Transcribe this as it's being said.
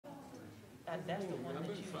That's the one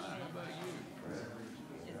that you fine. How about you?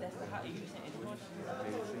 That's the how you said it was.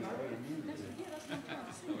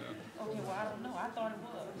 Okay, well I don't know. I thought it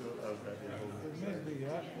was. It may be.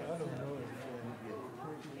 I don't know.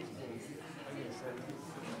 How are you doing?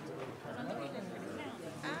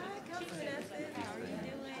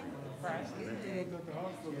 Right. He was at the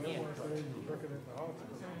hospital. That's why I said he was working at the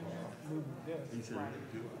hospital. Moving desks.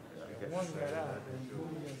 One got out and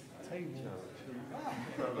moving his table.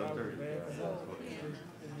 I was backing up.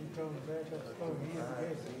 And he told him back up slow. He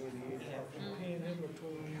had to get pinned him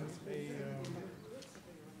between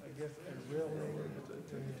I guess a railing.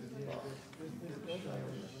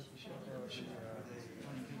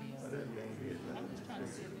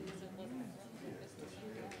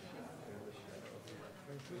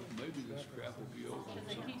 Maybe this crap will be over.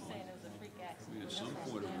 They keep saying it was a freak accident. I mean, at some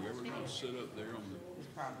point, are we ever going to sit up there on the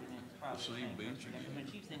same bench again?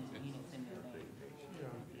 But you send you didn't send your name. So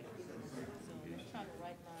I'm trying to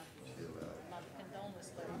write my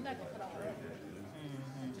condolence letter. I'm not gonna put all that.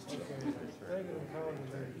 Just They're gonna call the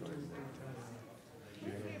lady 2 or 3 times.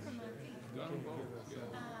 Got them both, yeah.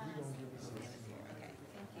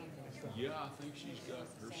 Okay, thank you. Yeah, I think she's got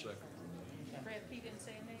her second. Fred P didn't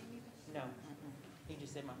say a name either? No. He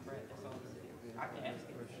just said my friend. That's all he said. I can ask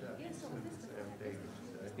him. Yes, so this is. Well,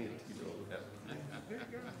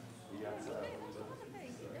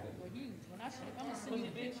 when I should, I'm gonna send you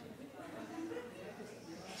a picture.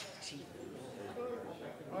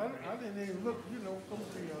 I didn't even look, come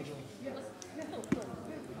see y'all doing.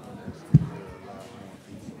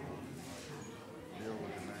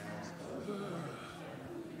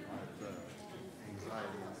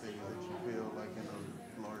 Anxiety and things that you feel like in a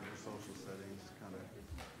larger social settings kind of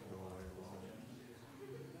go away a little.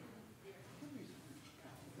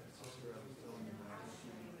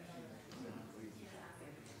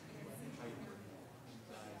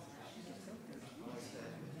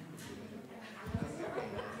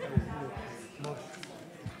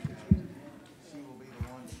 She will be the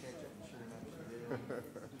one to catch it, and sure enough, she did.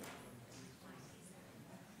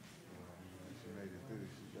 She made it through.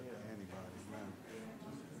 She's got the antibodies now.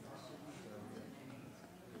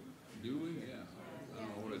 Do we? Yeah. I don't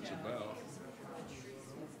know what it's about.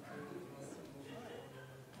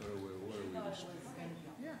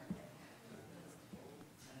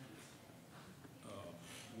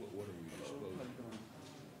 What are we just, what are we supposed to do?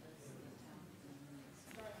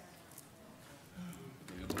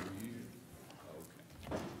 MOU?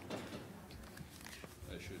 Okay.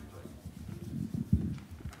 That shouldn't take.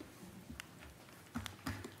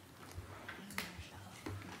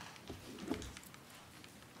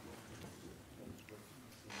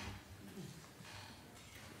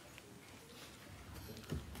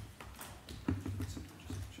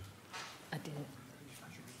 I did.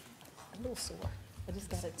 A little sore. I just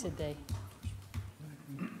got it today.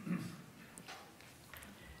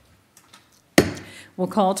 We'll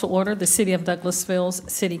call to order the City of Douglasville's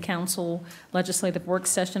City Council Legislative Work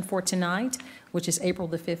Session for tonight, which is April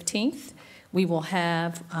the 15th. We will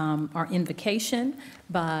have our invocation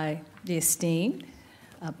by the esteemed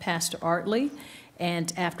Pastor Artley,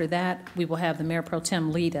 and after that, we will have the Mayor Pro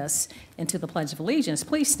Tem lead us into the Pledge of Allegiance.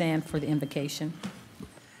 Please stand for the invocation.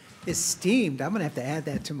 Esteemed, I'm going to have to add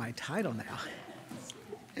that to my title now.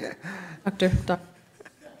 Dr.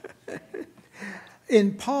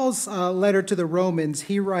 In Paul's letter to the Romans,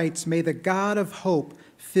 he writes, "May the God of hope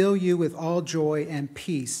fill you with all joy and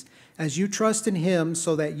peace as you trust in him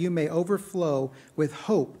so that you may overflow with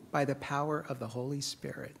hope by the power of the Holy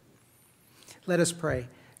Spirit." Let us pray.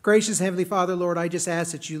 Gracious Heavenly Father, Lord, I just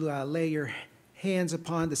ask that you lay your hands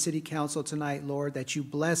upon the city council tonight, Lord, that you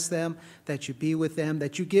bless them, that you be with them,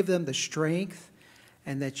 that you give them the strength,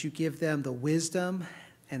 and that you give them the wisdom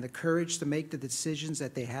and the courage to make the decisions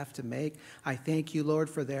that they have to make. I thank you, Lord,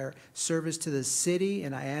 for their service to the city,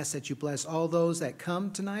 and I ask that you bless all those that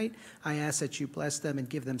come tonight. I ask that you bless them and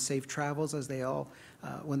give them safe travels as they all,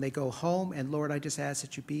 when they go home. And Lord, I just ask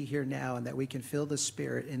that you be here now and that we can feel the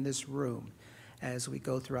Spirit in this room as we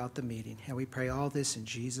go throughout the meeting. And we pray all this in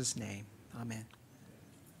Jesus' name. Amen.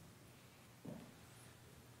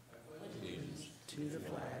 To the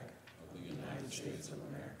flag of the United States of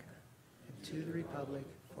America, and to the republic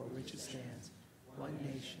for which it stands, one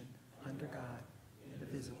nation, under God,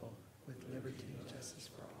 indivisible, with liberty and justice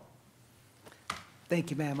for all. Thank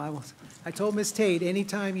you, ma'am. I told Miss Tate,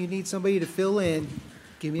 anytime you need somebody to fill in,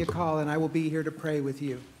 give me a call, and I will be here to pray with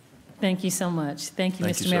you. Thank you so much. Thank you,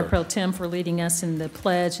 Mr. Mayor Pro Tem, for leading us in the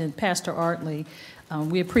pledge, and Pastor Artley.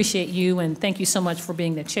 We appreciate you, and thank you so much for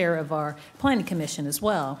being the chair of our Planning Commission as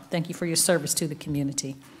well. Thank you for your service to the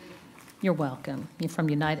community. You're welcome. You're from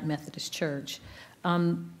United Methodist Church.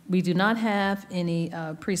 We do not have any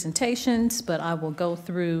presentations, but I will go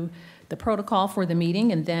through the protocol for the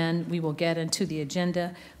meeting, and then we will get into the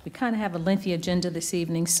agenda. We kind of have a lengthy agenda this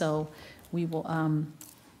evening, so we will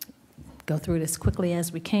go through it as quickly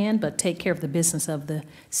as we can, but take care of the business of the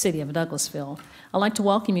City of Douglasville. I'd like to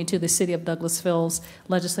welcome you to the City of Douglasville's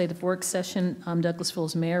legislative work session. I'm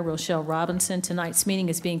Douglasville's Mayor, Rochelle Robinson. Tonight's meeting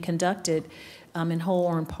is being conducted in whole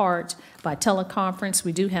or in part by teleconference.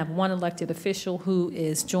 We do have one elected official who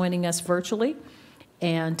is joining us virtually.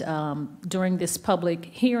 And during this public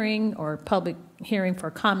hearing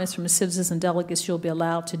for comments from the citizens and delegates, you'll be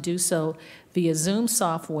allowed to do so via Zoom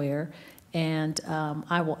software. And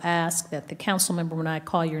I will ask that the council member, when I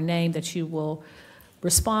call your name, that you will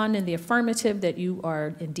respond in the affirmative that you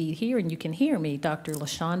are indeed here and you can hear me, Dr.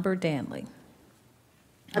 LaShun Danley.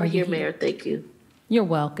 I'm here, Mayor. Thank you. You're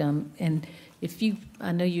welcome. And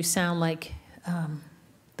I know you sound like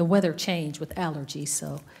the weather changed with allergies,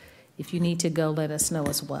 so if you need to go, let us know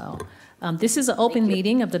as well. This is an open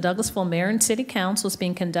meeting of the Douglasville Mayor and City Council. It's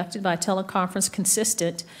being conducted by teleconference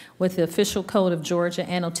consistent with the official code of Georgia,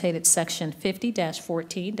 annotated section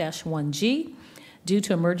 50-14-1G, due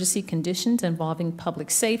to emergency conditions involving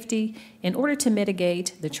public safety in order to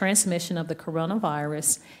mitigate the transmission of the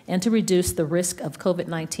coronavirus and to reduce the risk of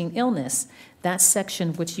COVID-19 illness. That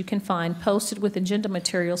section, which you can find posted with agenda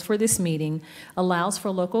materials for this meeting, allows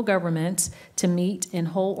for local governments to meet in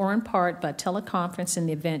whole or in part by teleconference in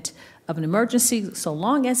the event of an emergency, so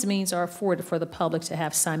long as means are afforded for the public to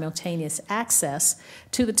have simultaneous access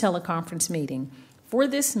to the teleconference meeting. For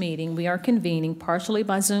this meeting, we are convening partially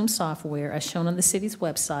by Zoom software, as shown on the city's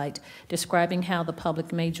website, describing how the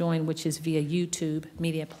public may join, which is via YouTube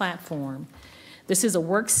media platform. This is a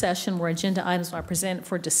work session where agenda items are presented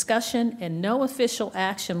for discussion, and no official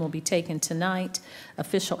action will be taken tonight.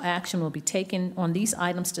 Official action will be taken on these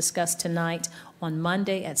items discussed tonight on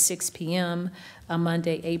Monday at 6 p.m.,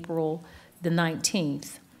 Monday, April the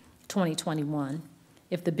 19th, 2021.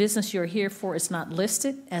 If the business you're here for is not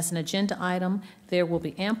listed as an agenda item, there will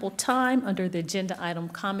be ample time under the agenda item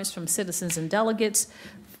comments from citizens and delegates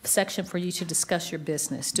section for you to discuss your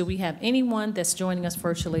business. Do we have anyone that's joining us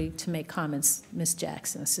virtually to make comments? Ms.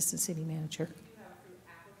 Jackson, Assistant City Manager.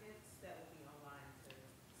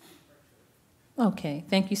 Okay,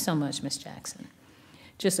 thank you so much, Ms. Jackson.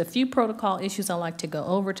 Just a few protocol issues I'd like to go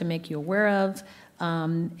over to make you aware of,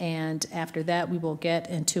 and after that we will get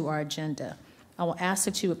into our agenda. I will ask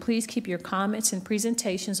that you would please keep your comments and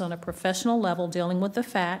presentations on a professional level dealing with the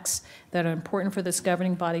facts that are important for this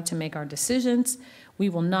governing body to make our decisions. We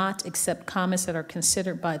will not accept comments that are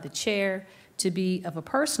considered by the chair to be of a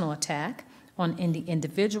personal attack on any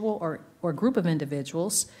individual or group of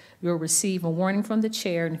individuals. You'll receive a warning from the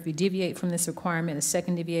chair, and if you deviate from this requirement, a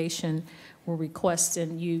second deviation will request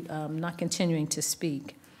and you not continuing to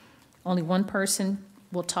speak. Only one person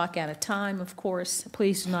will talk at a time, of course.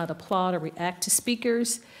 Please do not applaud or react to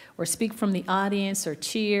speakers or speak from the audience or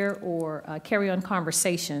cheer or carry on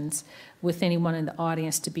conversations with anyone in the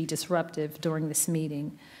audience to be disruptive during this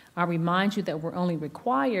meeting. I remind you that we're only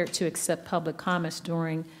required to accept public comments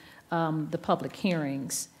during the public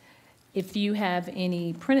hearings. If you have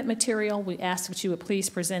any printed material, we ask that you would please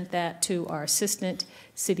present that to our Assistant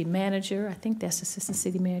City Manager. I think that's Assistant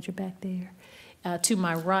City Manager back there. To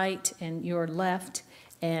my right and your left,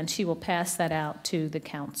 and she will pass that out to the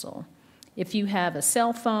council. If you have a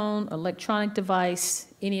cell phone, electronic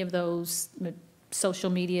device, any of those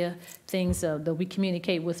social media things that we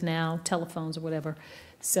communicate with now, telephones or whatever,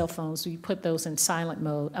 cell phones, we put those in silent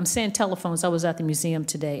mode. I'm saying telephones. I was at the museum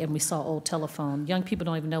today and we saw old telephone. Young people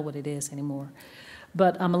don't even know what it is anymore.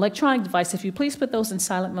 But electronic device, if you please put those in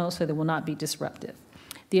silent mode so they will not be disruptive.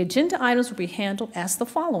 The agenda items will be handled as the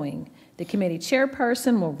following. The committee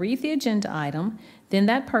chairperson will read the agenda item. Then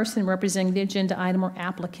that person representing the agenda item or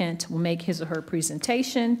applicant will make his or her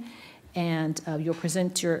presentation, and you'll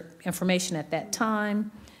present your information at that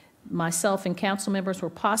time. Myself and council members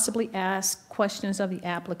will possibly ask questions of the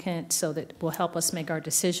applicant so that will help us make our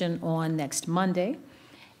decision on next Monday.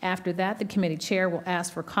 After that, the committee chair will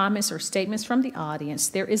ask for comments or statements from the audience.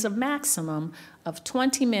 There is a maximum of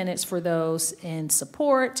 20 minutes for those in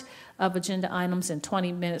support of agenda items and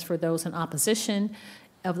 20 minutes for those in opposition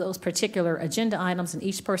of those particular agenda items, and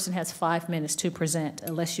each person has 5 minutes to present.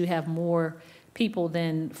 Unless you have more people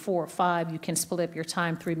than 4 or 5, you can split up your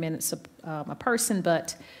time 3 minutes a person,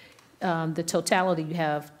 but the totality, you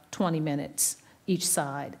have 20 minutes each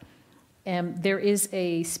side. And there is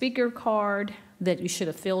a speaker card that you should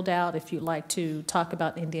have filled out if you'd like to talk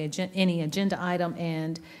about any agenda item,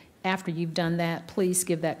 and after you've done that, please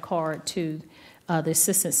give that card to the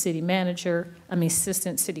Assistant City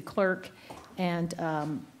Clerk, And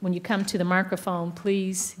when you come to the microphone,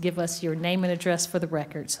 please give us your name and address for the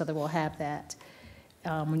record so that we'll have that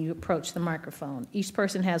when you approach the microphone. Each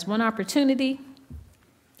person has one opportunity.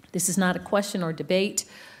 This is not a question or debate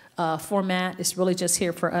format. It's really just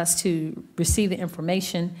here for us to receive the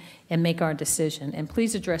information and make our decision. And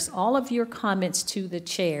please address all of your comments to the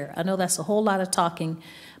chair. I know that's a whole lot of talking,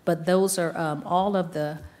 but those are all of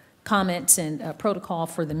the comments and protocol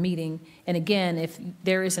for the meeting. And again, if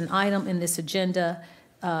there is an item in this agenda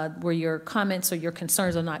where your comments or your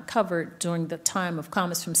concerns are not covered during the time of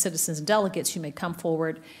comments from citizens and delegates, you may come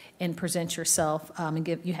forward and present yourself and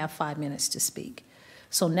you have 5 minutes to speak.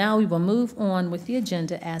 So now we will move on with the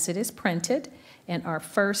agenda as it is printed. And our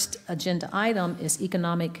first agenda item is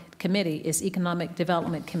Economic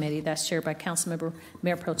Development Committee. That's chaired by Councilmember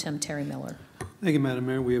Mayor Pro Tem Terry Miller. Thank you, Madam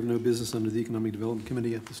Mayor. We have no business under the Economic Development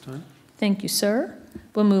Committee at this time. Thank you, sir.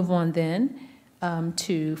 We'll move on then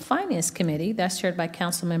to Finance Committee. That's chaired by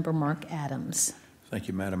Councilmember Mark Adams. Thank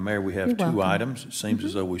you, Madam Mayor. We have You're two welcome. items. It seems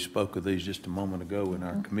as though we spoke of these just a moment ago in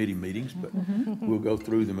our committee meetings, but we'll go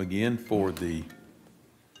through them again for the,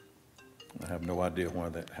 I have no idea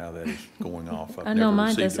how that is going off. I've I know never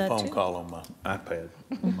mine received does a that phone too. call on my iPad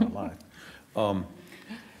in my life.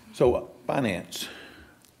 Finance.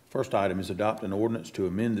 First item is adopt an ordinance to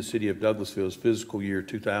amend the City of Douglasville's fiscal year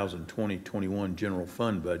 2020-21 general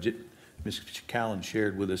fund budget. Ms. Callan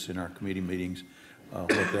shared with us in our committee meetings what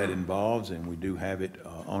that involves, and we do have it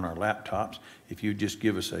on our laptops. If you just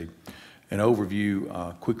give us an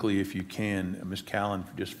overview quickly, if you can, Ms. Callan,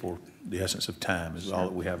 just for the essence of time, is all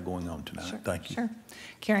that we have going on tonight. Sure. Thank you. Sure.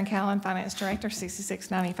 Karin Callan, Finance Director,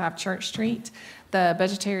 6695 Church Street. The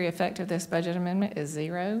budgetary effect of this budget amendment is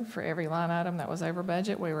 0 for every line item that was over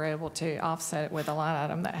budget. We were able to offset it with a line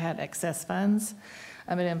item that had excess funds.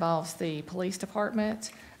 It involves the police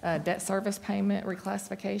department, debt service payment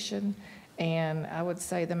reclassification, and I would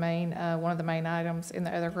say the main, one of the main items in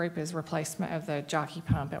the other group is replacement of the jockey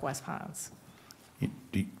pump at West Pines.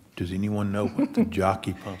 Does anyone know what the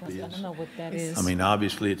jockey pump is? I don't know what that is. I mean,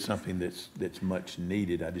 obviously, it's something that's much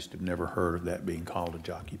needed. I just have never heard of that being called a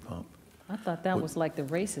jockey pump. I thought that was like the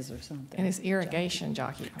races or something. And it's irrigation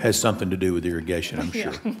jockey pump. Has something to do with irrigation, I'm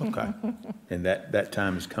Yeah. sure. Okay. And that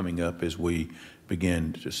time is coming up as we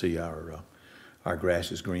begin to see our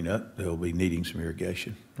grasses green up. They'll be needing some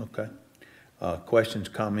irrigation. Okay. Questions,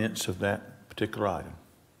 comments of that particular item?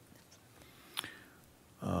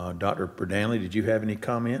 Dr. Danley, did you have any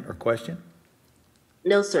comment or question?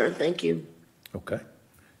 No, sir, thank you. Okay.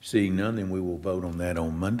 Seeing none, then we will vote on that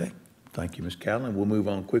on Monday. Thank you, Ms. Callan. We'll move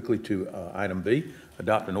on quickly to item B,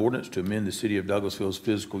 adopt an ordinance to amend the City of Douglasville's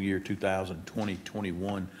fiscal year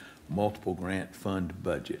 2020-21 multiple grant fund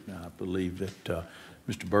budget. Now, I believe that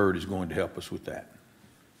Mr. Byrd is going to help us with that.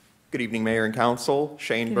 Good evening, Mayor and Council.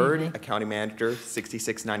 Shane Good Byrd, evening. a County Manager,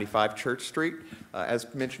 6695 Church Street.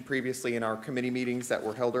 As mentioned previously in our committee meetings that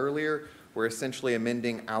were held earlier, we're essentially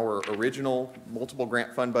amending our original multiple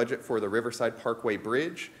grant fund budget for the Riverside Parkway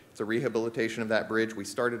Bridge. It's a rehabilitation of that bridge. We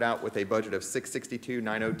started out with a budget of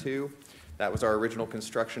 $662,902. That was our original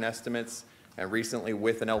construction estimates. And recently,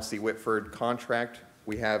 with an L.C. Whitford contract,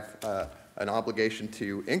 we have an obligation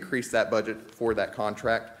to increase that budget for that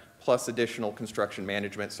contract, plus additional construction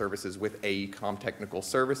management services with AECOM Technical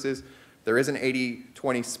Services. There is an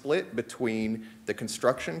 80-20 split between the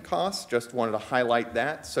construction costs. Just wanted to highlight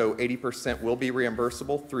that. So 80% will be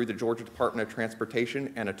reimbursable through the Georgia Department of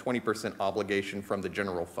Transportation and a 20% obligation from the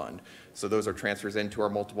general fund. So those are transfers into our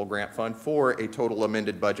multiple grant fund for a total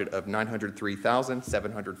amended budget of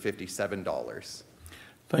 $903,757.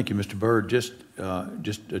 Thank you, Mr. Byrd. Just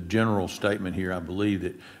a general statement here. I believe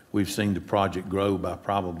that we've seen the project grow by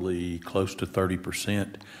probably close to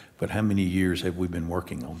 30%, but how many years have we been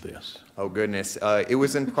working on this? Oh, goodness. It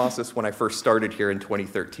was in process when I first started here in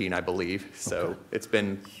 2013, I believe. So Okay. It's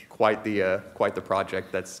been quite the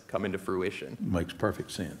project that's come into fruition. Makes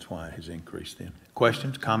perfect sense why it has increased then.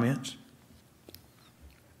 Questions, comments?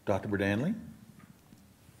 Dr. Danley?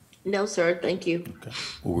 No, sir, thank you. Okay.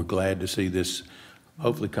 Well, we're glad to see this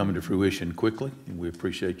hopefully coming to fruition quickly, and we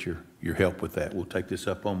appreciate your help with that. We'll take this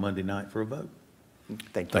up on Monday night for a vote.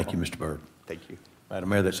 Thank you. Thank you, Mr. Byrd. Thank you. Madam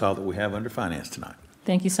Mayor, that's all that we have under finance tonight.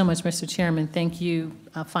 Thank you so much, Mr. Chairman. Thank you,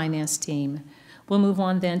 Finance team. We'll move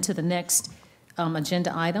on then to the next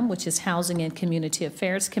agenda item, which is Housing and Community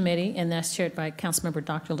Affairs Committee, and that's chaired by Councilmember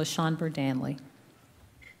Dr. LaShun Danley.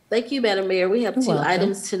 Thank you, Madam Mayor. We have You're two welcome.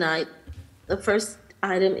 items tonight. The first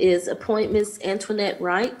item is appoint Ms. Antoinette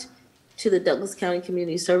Wright to the Douglas County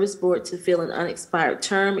Community Service Board to fill an unexpired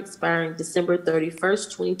term expiring December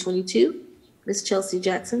 31st, 2022. Ms. Chelsea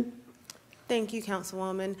Jackson. Thank you,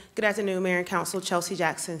 Councilwoman. Good afternoon, Mayor and Council. Chelsea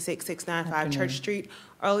Jackson, 6695 Church Street.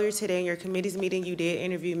 Earlier today in your committee's meeting, you did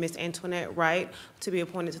interview Ms. Antoinette Wright to be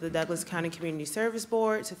appointed to the Douglas County Community Service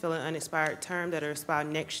Board to fill an unexpired term that will expire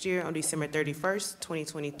next year on December 31st,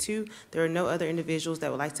 2022. There are no other individuals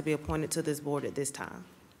that would like to be appointed to this board at this time.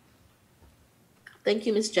 Thank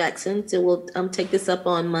you, Ms. Jackson. So we'll take this up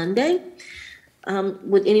on Monday.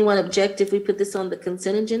 Would anyone object if we put this on the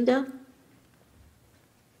consent agenda?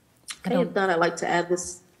 Okay, if not, I'd like to add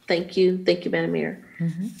this. Thank you, Madam Mayor.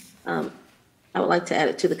 I would like to add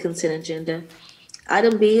it to the consent agenda.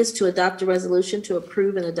 Item B is to adopt a resolution to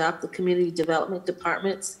approve and adopt the Community Development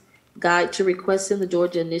Department's Guide to Requesting the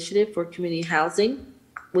Georgia Initiative for Community Housing,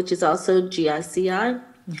 which is also GICI,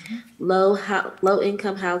 low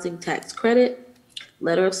income housing tax credit,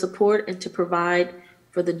 letter of support, and to provide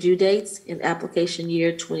for the due dates in application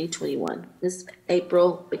year 2021. Ms.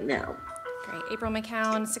 April McNown. Great. April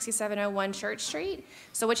McCown, 6701 Church Street.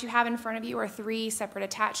 So what you have in front of you are 3 separate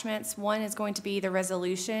attachments. One is going to be the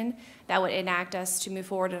resolution that would enact us to move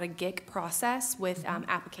forward in a GICH process with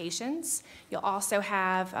applications. You'll also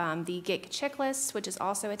have the GICH checklist, which is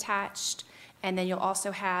also attached. And then you'll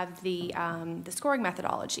also have the scoring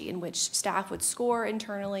methodology in which staff would score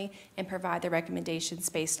internally and provide the recommendations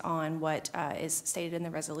based on what is stated in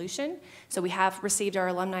the resolution. So we have received our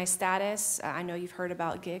alumni status. I know you've heard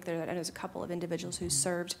about GICH. There's a couple of individuals who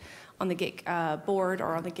served on the GICH board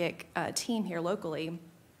or on the GICH team here locally.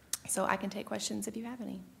 So I can take questions if you have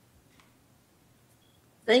any.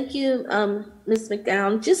 Thank you, Ms.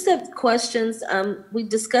 McDowell. Just have questions. We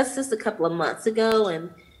discussed this a couple of months ago,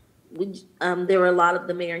 and there were a lot of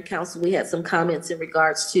the mayor and council. We had some comments in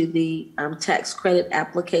regards to the tax credit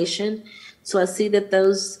application. So I see that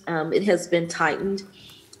those, it has been tightened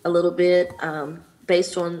a little bit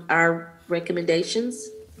based on our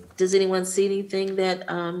recommendations. Does anyone see anything that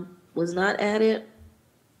was not added?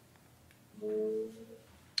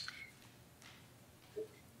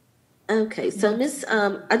 Okay, so Miss,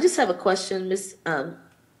 I just have a question, Miss,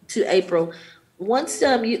 to April. Once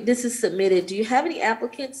this is submitted, do you have any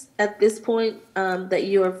applicants at this point that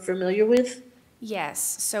you are familiar with? Yes,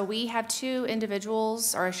 so we have 2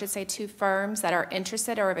 individuals, or I should say 2 firms that are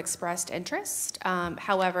interested or have expressed interest.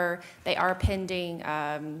 However, they are pending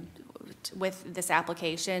with this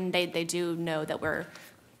application. They do know that we're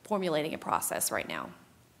formulating a process right now.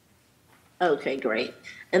 Okay, great.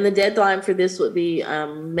 And the deadline for this would be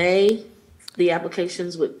May. The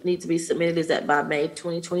applications would need to be submitted. Is that by May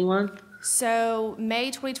 2021? So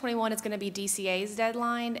May 2021 is going to be DCA's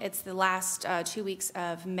deadline. It's the last 2 weeks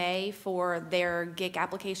of May for their GICH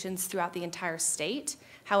applications throughout the entire state.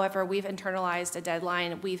 However, we've internalized a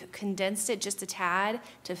deadline. We've condensed it just a tad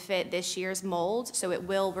to fit this year's mold, so it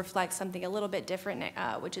will reflect something a little bit different,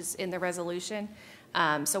 which is in the resolution.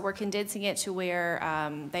 So we're condensing it to where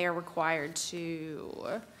they are required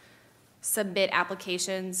to submit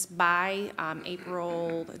applications by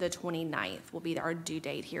April the 29th will be our due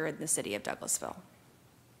date here in the city of Douglasville.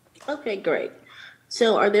 Okay, great.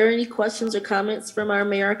 So are there any questions or comments from our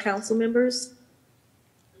mayor or council members?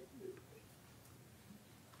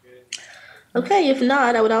 Okay, if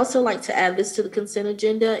not, I would also like to add this to the consent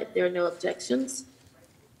agenda if there are no objections.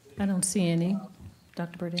 I don't see any.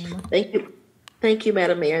 Dr. Burdana. Thank you. Thank you,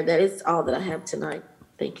 Madam Mayor. That is all that I have tonight.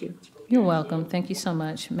 Thank you. You're welcome. Thank you so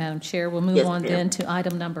much, Madam Chair. We'll move on then to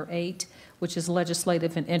item number 8, which is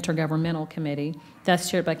Legislative and Intergovernmental Committee. That's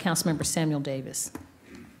chaired by Councilmember Samuel Davis.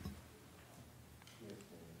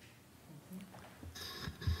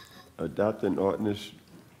 Adopt an ordinance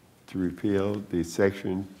to repeal the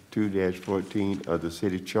section 2-14 of the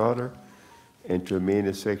city charter and to amend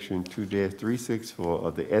the section 2-364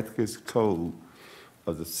 of the Ethics Code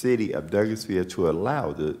of the city of Douglasville to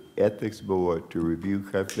allow the Ethics Board to review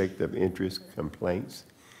conflict of interest complaints.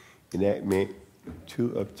 Enactment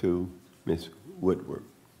 2 of 2, Ms. Woodward.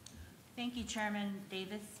 Thank you, Chairman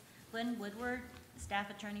Davis. Glenn Woodward, staff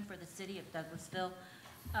attorney for the city of Douglasville.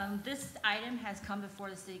 This item has come before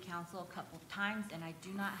the city council a couple of times, and I do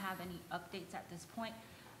not have any updates at this point,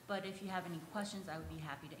 but if you have any questions, I would be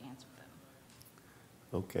happy to answer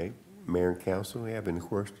them. Okay. Mayor and council, have any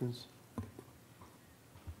questions?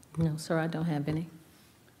 No, sir, I don't have any.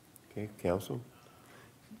 Okay, council.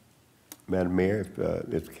 Madam Mayor, if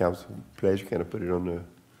the council pleasure, can I put it on the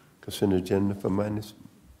consent agenda for Monday,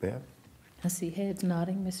 ma'am? I see heads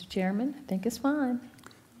nodding, Mr. Chairman. I think it's fine.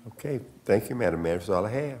 Okay, thank you, Madam Mayor. That's all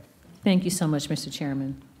I have. Thank you so much, Mr.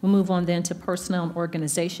 Chairman. We'll move on then to Personnel and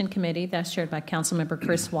Organization Committee. That's chaired by Councilmember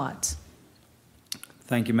Chris Watts.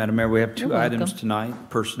 Thank you, Madam Mayor. We have 2 You're welcome. items tonight,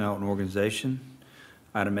 Personnel and Organization.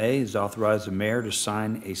 Item A is authorize the mayor to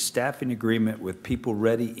sign a staffing agreement with People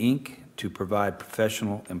Ready, Inc. to provide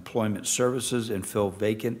professional employment services and fill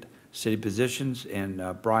vacant city positions, and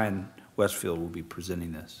Brian Westfield will be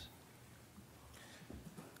presenting this.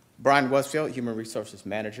 Brian Westfield, Human Resources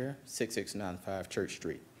Manager, 6695 Church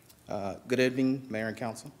Street. Good evening, Mayor and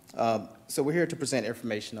Council. So we're here to present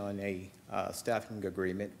information on a staffing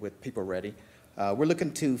agreement with People Ready. We're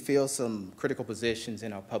looking to fill some critical positions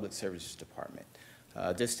in our Public Services Department.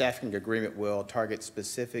 This staffing agreement will target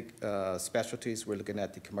specific specialties. We're looking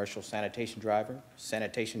at the commercial sanitation driver,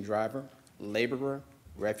 laborer,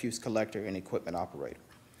 refuse collector, and equipment operator.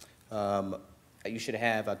 You should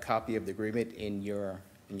have a copy of the agreement in your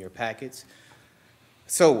packets.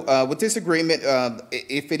 So with this agreement,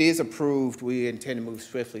 if it is approved, we intend to move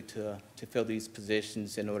swiftly to fill these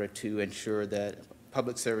positions in order to ensure that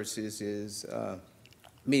Public Services is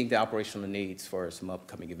meeting the operational needs for some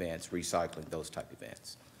upcoming events, recycling, those type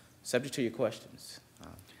events. Subject to your questions.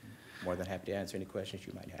 More than happy to answer any questions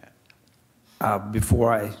you might have.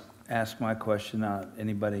 Before I ask my question,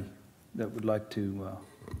 anybody that would like to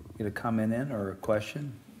get a comment in or a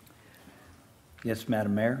question? Yes,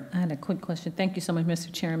 Madam Mayor. I had a quick question. Thank you so much,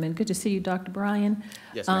 Mr. Chairman. Good to see you, Dr. Bryan.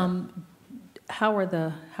 Yes, ma'am. How are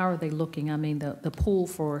they looking? I mean, the pool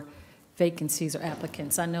for vacancies or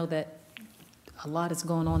applicants. I know that a lot is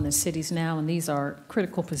going on in the cities now, and these are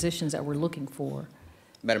critical positions that we're looking for.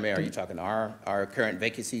 Madam Mayor, are you talking our current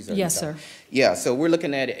vacancies? Or Yes, sir. Yeah, so we're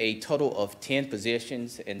looking at a total of 10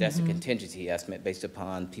 positions, and that's a contingency estimate based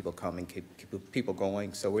upon people coming, people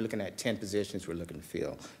going. So we're looking at 10 positions we're looking to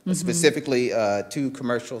fill. Specifically, 2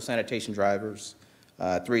 commercial sanitation drivers,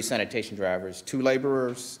 3 sanitation drivers, 2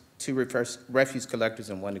 laborers, 2 refuse collectors,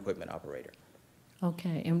 and 1 equipment operator.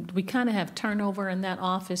 Okay, and we kind of have turnover in that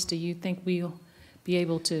office. Do you think we'll be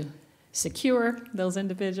able to secure those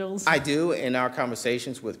individuals? I do. In our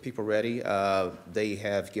conversations with People Ready, they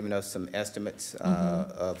have given us some estimates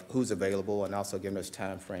of who's available, and also given us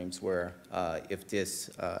time frames where if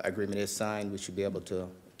this agreement is signed, we should be able to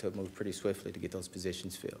move pretty swiftly to get those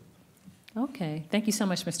positions filled. Okay, thank you so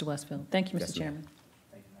much, Mr. Westfield. Thank you, Mr. Yes, Chairman.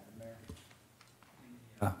 Thank you, Madam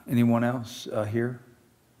Mayor. Anyone else here?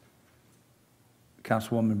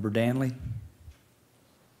 Councilwoman Danley?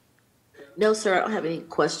 No, sir, I don't have any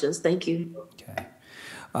questions. Thank you. Okay.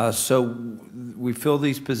 So we fill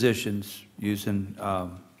these positions using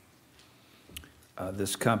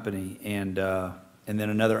this company, and then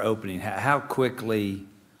another opening. How quickly,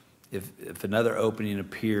 if another opening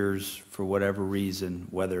appears for whatever reason,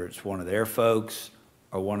 whether it's one of their folks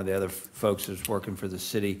or one of the other folks that's working for the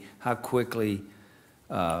city, how quickly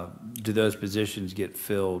do those positions get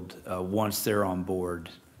filled once they're on board?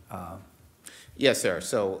 Yes, sir.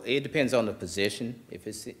 So it depends on the position. If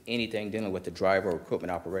it's anything dealing with the driver or equipment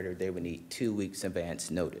operator, they would need 2 weeks advance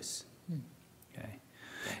notice. Okay.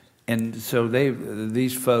 And so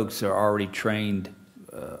these folks are already trained,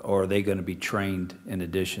 or are they going to be trained in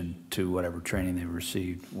addition to whatever training they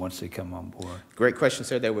received once they come on board? Great question,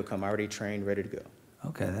 sir. They will come already trained, ready to go.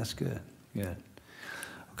 Okay, that's good. Good.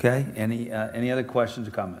 Okay. Any other questions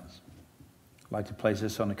or comments? I'd like to place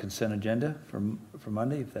this on the consent agenda for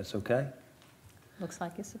Monday, if that's okay. Looks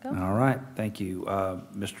like it's a go. All right, thank you.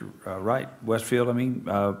 Mr. Wright, Westfield,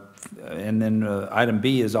 and then item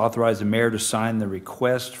B is authorize the mayor to sign the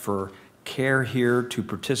request for Care Here to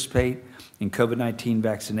participate in COVID-19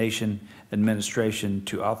 vaccination administration,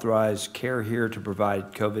 to authorize Care Here to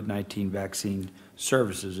provide COVID-19 vaccine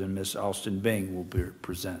services, and Ms. Alston Bing will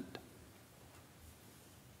present.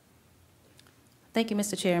 Thank you,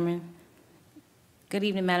 Mr. Chairman. Good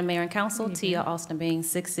evening, Madam Mayor and Council. Tia Alston Bing,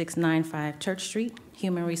 6695 Church Street,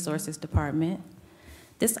 Human Resources Department.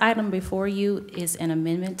 This item before you is an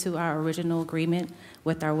amendment to our original agreement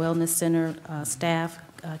with our Wellness Center staff,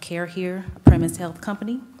 Care Here, a premise health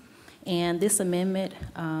company. And this amendment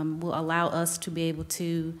will allow us to be able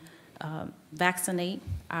to vaccinate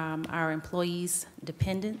our employees'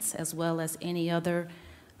 dependents, as well as any other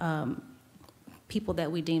people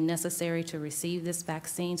that we deem necessary to receive this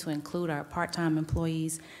vaccine, to include our part-time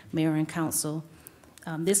employees, mayor and council.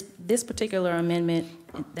 This particular amendment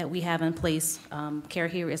that we have in place, Care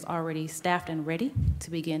Here is already staffed and ready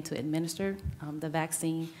to begin to administer the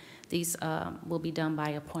vaccine. These will be done by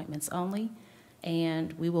appointments only,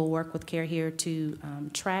 and we will work with Care Here to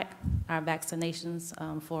track our vaccinations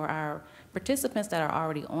for our participants that are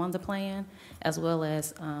already on the plan, as well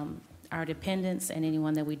as our dependents and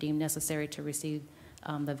anyone that we deem necessary to receive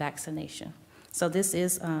the vaccination. So this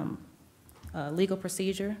is a legal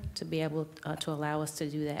procedure to be able to allow us to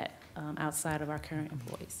do that outside of our current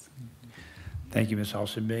employees. Thank you, Ms.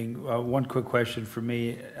 Alston Bing. One quick question for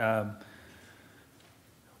me.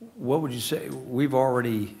 What would you say, we've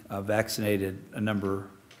already vaccinated a number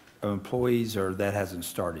employees, or that hasn't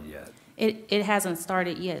started yet? It hasn't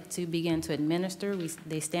started yet to begin to administer.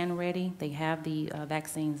 They stand ready. They have the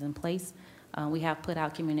vaccines in place. We have put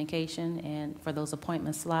out communication and for those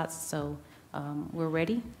appointment slots, so we're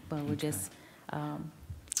ready, but we're just,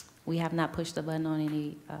 we have not pushed the button on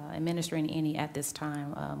any, administering any at this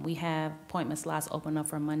time. We have appointment slots open up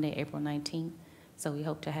for Monday, April 19th, so we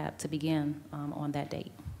hope to begin on that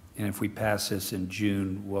date. And if we pass this in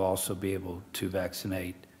June, we'll also be able to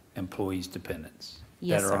vaccinate employees' dependents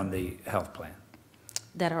Yes, that are sir. on the health plan.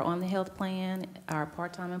 That are on the health plan, our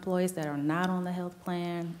part-time employees that are not on the health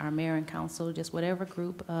plan, our mayor and council, just whatever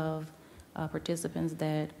group of participants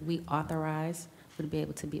that we authorize would be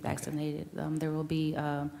able to be vaccinated. There will be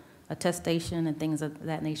attestation and things of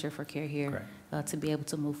that nature for Care Here to be able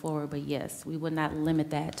to move forward. But yes, we would not limit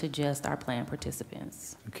that to just our plan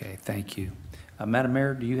participants. Okay, thank you. Madam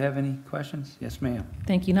Mayor, do you have any questions? Yes, ma'am.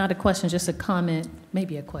 Thank you. Not a question, just a comment,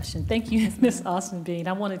 maybe a question. Thank you, Ms. Austin Bean.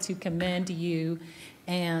 I wanted to commend you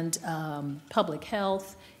and Public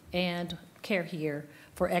Health and Care Here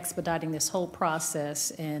for expediting this whole process,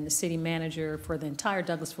 and the city manager for the entire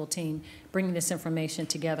Douglasville team bringing this information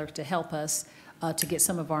together to help us to get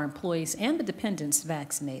some of our employees and the dependents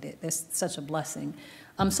vaccinated. That's such a blessing.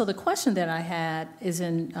 So the question that I had is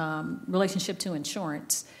in relationship to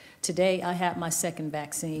insurance. Today, I had my second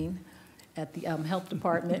vaccine at the health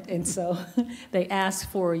department, and so they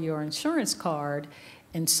asked for your insurance card,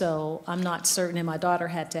 and so I'm not certain, and my daughter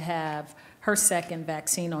had to have her second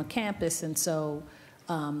vaccine on campus, and so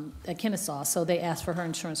at Kennesaw, so they asked for her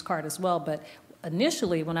insurance card as well, but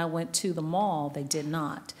initially, when I went to the mall, they did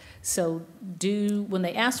not. So when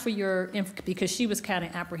they asked for your, because she was kind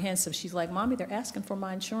of apprehensive, she's like, Mommy, they're asking for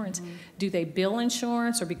my insurance. Mm-hmm. Do they bill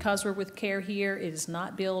insurance, or because we're with Care Here, it is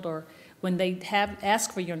not billed, or when they have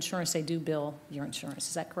asked for your insurance, they do bill your insurance?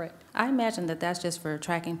 Is that correct? I imagine that that's just for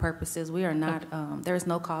tracking purposes. We are not, there is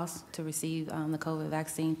no cost to receive the COVID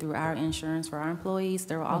vaccine through our insurance for our employees.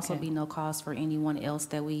 There will also be no cost for anyone else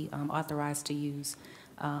that we authorize to use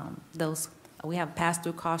we have a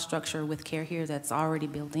pass-through cost structure with Care Here that's already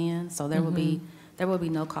built in, so there will be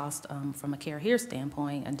no cost from a Care Here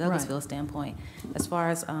standpoint and Douglasville standpoint. As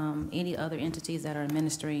far as any other entities that are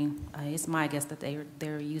administering, it's my guess that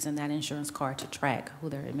they're using that insurance card to track who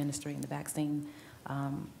they're administering the vaccine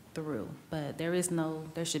through. But there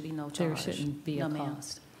should be no charge. There shouldn't be a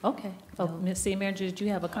cost. Okay. No. Ms. City Manager, did you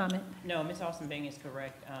have a comment? No, Ms. Austin Bing is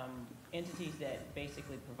correct. Entities that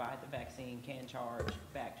basically provide the vaccine can charge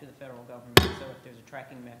back to the federal government. So if there's a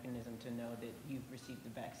tracking mechanism to know that you've received the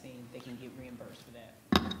vaccine, they can get reimbursed for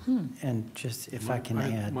that. And just if I can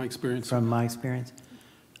add, my experience. from my experience,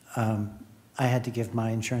 I had to give my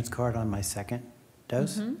insurance card on my second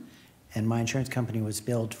dose, and my insurance company was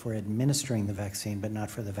billed for administering the vaccine, but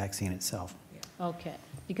not for the vaccine itself. Okay,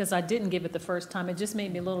 because I didn't give it the first time. It just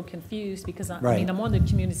made me a little confused because I Right. mean, I'm on the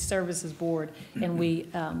Community Services Board, and we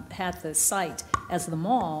had the site as the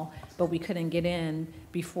mall, but we couldn't get in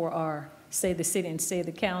before say the city and say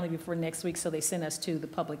the county before next week, so they sent us to the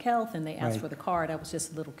Public Health and they asked for the card. I was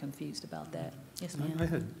just a little confused about that. Yes, ma'am. I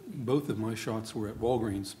had, both of my shots were at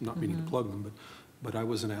Walgreens, not meaning to plug them, but I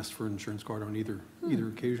wasn't asked for an insurance card on either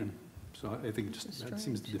occasion. So I think that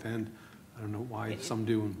seems to depend. I don't know why some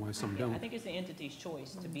do and why some don't. I think it's the entity's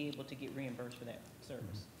choice to be able to get reimbursed for that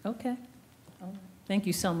service. Okay. All right. Thank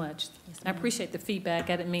you so much. I appreciate the feedback.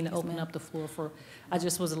 I didn't mean to open up the floor I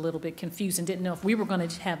just was a little bit confused and didn't know if we were going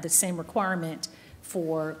to have the same requirement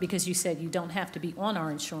because you said you don't have to be on our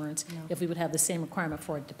insurance, if we would have the same requirement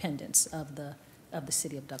for dependents of the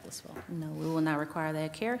city of Douglasville. No, we will not require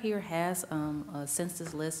that. Care Here has a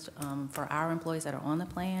census list for our employees that are on the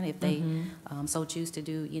plan if they so choose to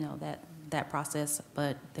do, that process,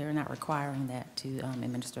 but they're not requiring that to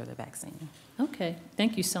administer the vaccine. Okay,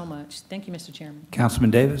 thank you so much. Thank you, Mr. Chairman.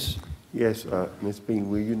 Councilman Davis? Yes, Ms. Bean,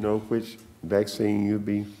 will you know which vaccine you'll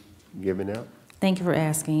be giving out? Thank you for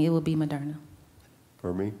asking. It will be Moderna.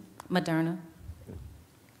 For me? Moderna.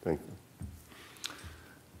 Thank you.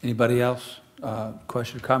 Anybody else?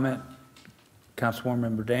 Question or comment?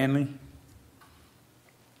 Councilwoman Danley?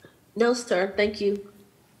 No, sir, thank you.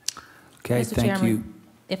 Okay, Mr. thank Chairman, you.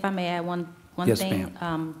 if I may add one Yes, thing,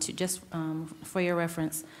 to just for your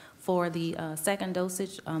reference, for the second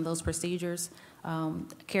dosage, those procedures,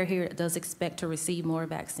 Care Here does expect to receive more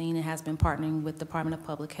vaccine. It has been partnering with the Department of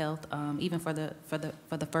Public Health, even for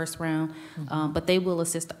the first round. But they will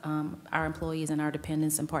assist our employees and our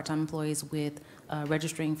dependents and part-time employees with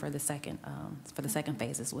registering for the second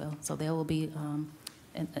phase as well. So they will be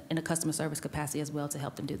in a customer service capacity as well to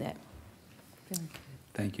help them do that.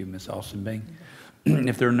 Thank you, Ms. Alston-Bing.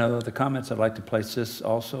 If there are no other comments, I'd like to place this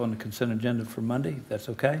also on the consent agenda for Monday, if that's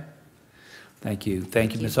okay? Thank you.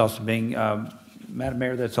 Thank you, Ms. Alston-Bing. Madam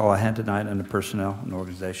Mayor, that's all I had tonight under personnel and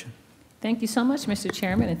organization. Thank you so much, Mr.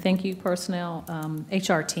 Chairman, and thank you, personnel,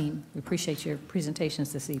 HR team. We appreciate your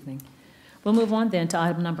presentations this evening. We'll move on then to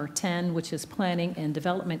item number 10, which is Planning and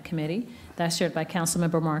Development Committee. That's chaired by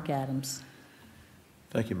Councilmember Mark Adams.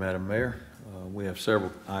 Thank you, Madam Mayor. We have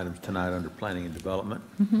several items tonight under Planning and Development.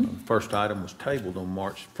 Mm-hmm. The first item was tabled on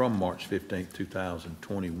March 15th,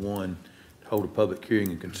 2021, to hold a public hearing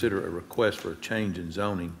and consider a request for a change in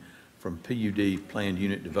zoning from PUD Planned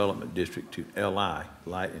Unit Development District to LI,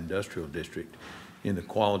 Light Industrial District, in the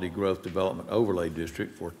Quality Growth Development Overlay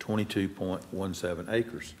District for 22.17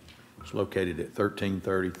 acres. It's located at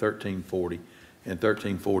 1330, 1340, and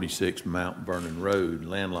 1346 Mount Vernon Road,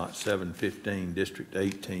 land lot 715, District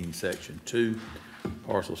 18, Section 2,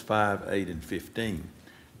 parcels 5, 8, and 15.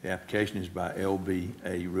 The application is by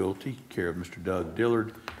LBA Realty, care of Mr. Doug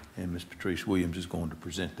Dillard, and Ms. Patrice Williams is going to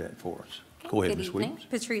present that for us. Go ahead, Ms. Williams.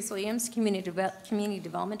 Patrice Williams, Community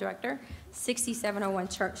Development Director, 6701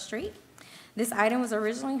 Church Street. This item was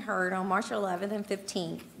originally heard on March 11th and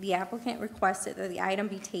 15th. The applicant requested that the item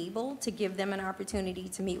be tabled to give them an opportunity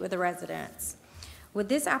to meet with the residents. With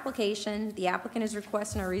this application, the applicant is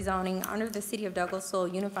requesting a rezoning under the City of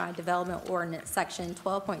Douglasville Unified Development Ordinance, Section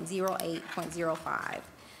 12.08.05.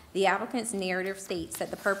 The applicant's narrative states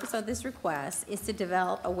that the purpose of this request is to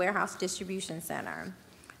develop a warehouse distribution center.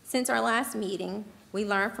 Since our last meeting, we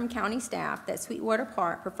learned from county staff that Sweetwater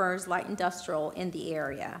Park prefers light industrial in the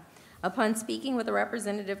area. Upon speaking with a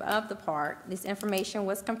representative of the park, this information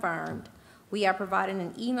was confirmed. We have provided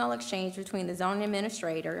an email exchange between the zoning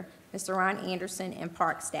administrator, Mr. Ron Anderson, and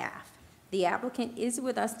park staff. The applicant is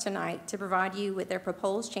with us tonight to provide you with their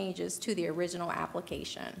proposed changes to the original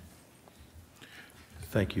application.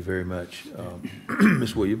 Thank you very much.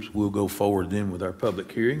 Ms. Williams, we'll go forward then with our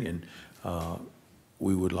public hearing, and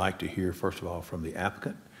we would like to hear, first of all, from the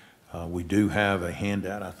applicant. We do have a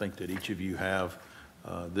handout. I think that each of you have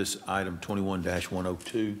this item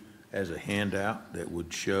 21-102 as a handout that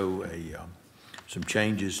would show some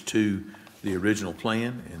changes to the original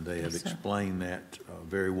plan, and they have explained that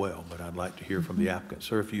very well, but I'd like to hear from the applicant.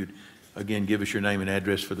 Sir, if you'd again give us your name and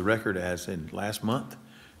address for the record as in last month,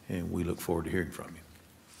 and we look forward to hearing from you.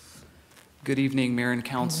 Good evening, Mayor and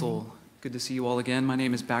Council. Good to see you all again. My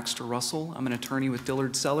name is Baxter Russell. I'm an attorney with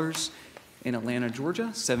Dillard Sellers in Atlanta, Georgia,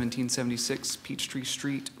 1776 Peachtree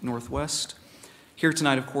Street, Northwest. Here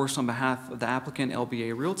tonight, of course, on behalf of the applicant,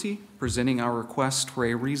 LBA Realty, presenting our request for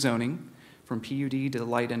a rezoning from PUD to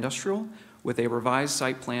light industrial with a revised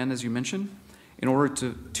site plan, as you mentioned, in order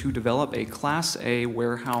to develop a Class A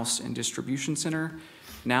warehouse and distribution center,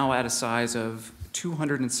 now at a size of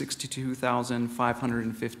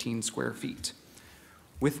 262,515 square feet.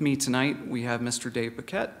 With me tonight, we have Mr. Dave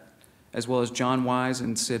Paquette, as well as John Wise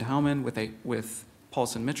and Sid Howman with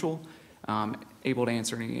Paulson Mitchell, able to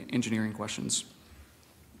answer any engineering questions.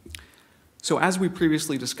 So as we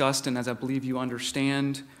previously discussed, and as I believe you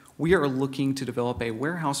understand, we are looking to develop a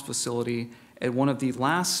warehouse facility at one of the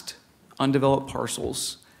last undeveloped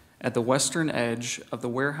parcels at the western edge of the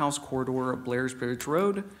warehouse corridor of Blairsbridge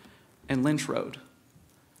Road and Lynch Road.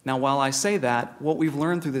 Now, while I say that, what we've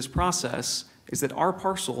learned through this process is that our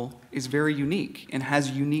parcel is very unique and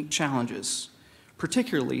has unique challenges,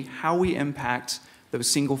 particularly how we impact those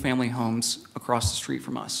single-family homes across the street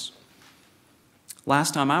from us.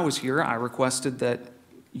 Last time I was here, I requested that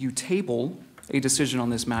you table a decision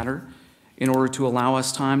on this matter in order to allow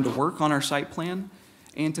us time to work on our site plan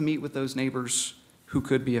and to meet with those neighbors who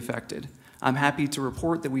could be affected. I'm happy to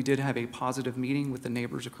report that we did have a positive meeting with the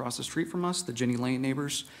neighbors across the street from us, the Jenny Lane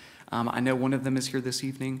neighbors. I know one of them is here this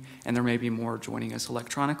evening, and there may be more joining us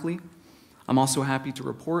electronically. I'm also happy to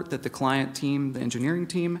report that the client team, the engineering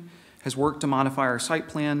team, has worked to modify our site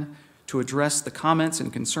plan to address the comments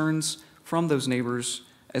and concerns from those neighbors,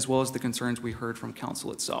 as well as the concerns we heard from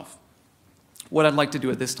council itself. What I'd like to do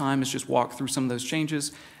at this time is just walk through some of those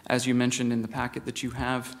changes, as you mentioned in the packet that you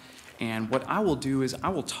have. And what I will do is I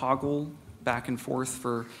will toggle back and forth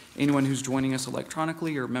for anyone who's joining us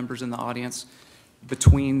electronically or members in the audience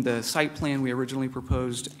between the site plan we originally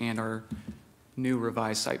proposed and our new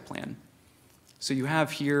revised site plan. So you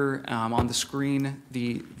have here on the screen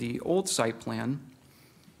the old site plan.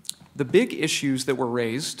 The big issues that were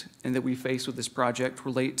raised and that we face with this project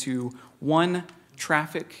relate to, one,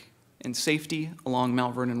 traffic and safety along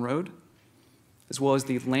Mount Vernon Road, as well as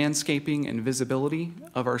the landscaping and visibility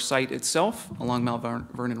of our site itself along Mount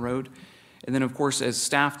Vernon Road. And then, of course, as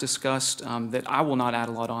staff discussed, that I will not add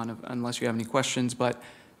a lot on unless you have any questions, but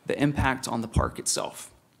the impact on the park itself.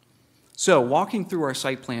 So walking through our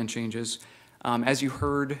site plan changes, as you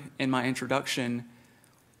heard in my introduction,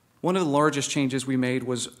 one of the largest changes we made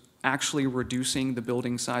was actually reducing the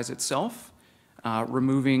building size itself,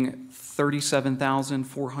 removing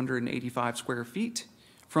 37,485 square feet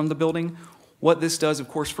from the building. What this does, of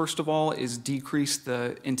course, first of all, is decrease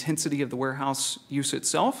the intensity of the warehouse use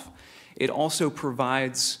itself. It also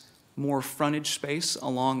provides more frontage space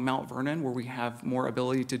along Mount Vernon where we have more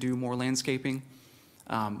ability to do more landscaping,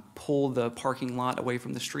 pull the parking lot away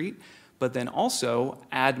from the street, but then also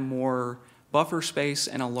add more buffer space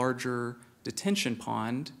and a larger detention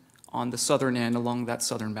pond on the southern end along that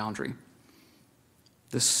southern boundary.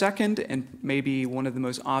 The second, and maybe one of the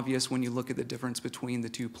most obvious when you look at the difference between the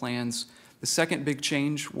two plans, the second big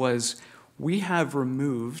change was we have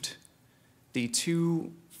removed the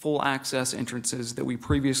two full access entrances that we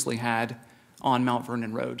previously had on Mount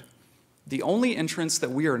Vernon Road. The only entrance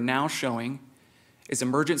that we are now showing is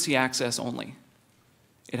emergency access only.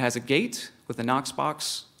 It has a gate with a Knox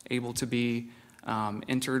box able to be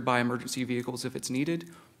entered by emergency vehicles if it's needed,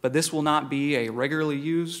 but this will not be a regularly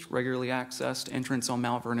used, regularly accessed entrance on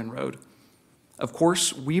Mount Vernon Road. Of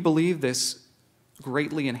course, we believe this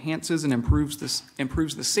greatly enhances and improves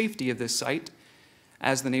the safety of this site,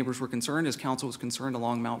 as the neighbors were concerned, as council was concerned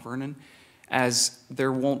along Mount Vernon, as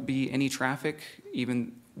there won't be any traffic.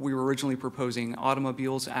 Even we were originally proposing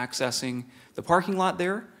automobiles accessing the parking lot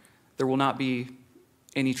there. There will not be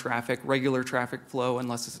any traffic, regular traffic flow,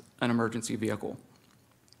 unless it's an emergency vehicle.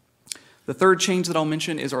 The third change that I'll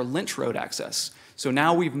mention is our Lynch Road access. So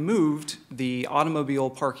now we've moved the automobile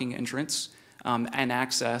parking entrance and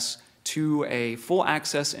access to a full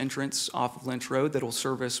access entrance off of Lynch Road that will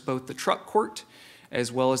service both the truck court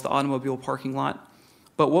as well as the automobile parking lot.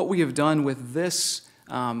 But what we have done with this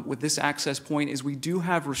access point is we do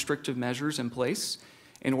have restrictive measures in place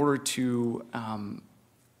in order to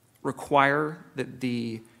require that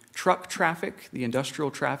the truck traffic, the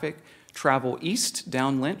industrial traffic, travel east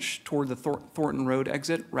down Lynch toward the Thornton Road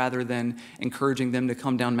exit rather than encouraging them to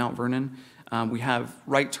come down Mount Vernon. We have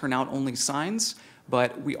right turnout only signs,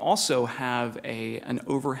 but we also have an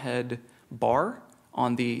overhead bar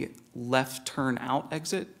on the left turn out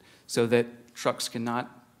exit so that trucks cannot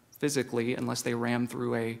physically, unless they ram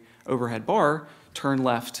through a overhead bar, turn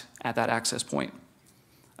left at that access point.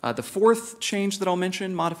 The fourth change that I'll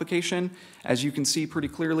mention, modification, as you can see pretty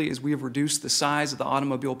clearly, is we have reduced the size of the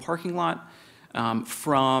automobile parking lot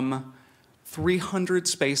from 300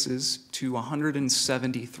 spaces to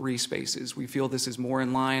 173 spaces. We feel this is more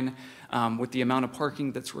in line with the amount of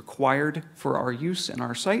parking that's required for our use and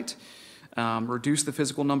our site. Reduce the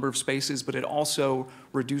physical number of spaces, but it also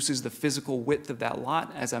reduces the physical width of that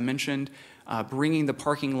lot. As I mentioned, bringing the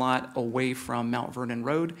parking lot away from Mount Vernon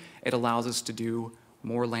Road, it allows us to do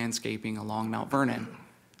more landscaping along Mount Vernon.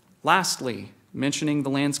 Lastly, mentioning the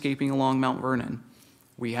landscaping along Mount Vernon,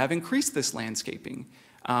 we have increased this landscaping.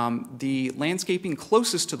 The landscaping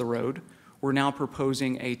closest to the road, we're now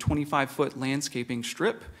proposing a 25-foot landscaping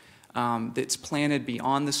strip that's planted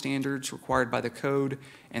beyond the standards required by the code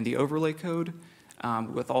and the overlay code,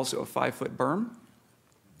 with also a 5-foot berm.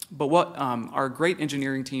 But what our great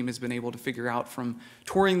engineering team has been able to figure out from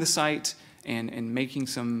touring the site and making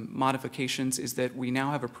some modifications is that we now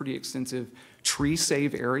have a pretty extensive tree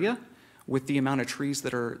save area. With the amount of trees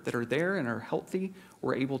that are there and are healthy,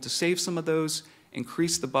 we're able to save some of those,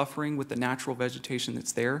 increase the buffering with the natural vegetation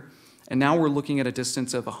that's there. And now we're looking at a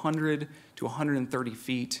distance of 100 to 130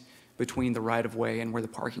 feet between the right-of-way and where the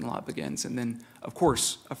parking lot begins. And then, of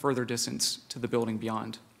course, a further distance to the building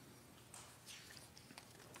beyond.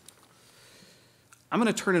 I'm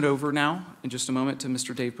going to turn it over now in just a moment to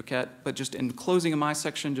Mr. Dave Paquette, but just in closing of my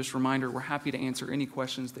section, just a reminder, we're happy to answer any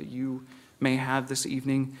questions that you may have this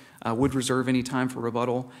evening. Would reserve any time for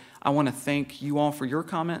rebuttal. I want to thank you all for your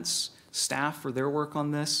comments, staff for their work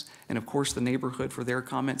on this, and of course the neighborhood for their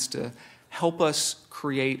comments to help us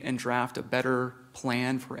create and draft a better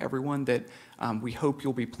plan for everyone that we hope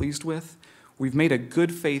you'll be pleased with. We've made a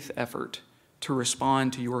good faith effort to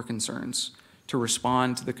respond to your concerns, to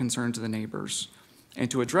respond to the concerns of the neighbors, and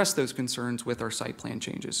to address those concerns with our site plan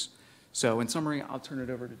changes. So in summary, I'll turn it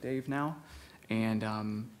over to Dave now.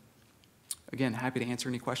 And again, happy to answer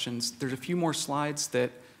any questions. There's a few more slides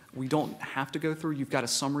that we don't have to go through. You've got a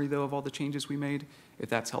summary, though, of all the changes we made, if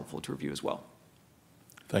that's helpful to review as well.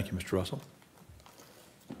 Thank you, Mr. Russell.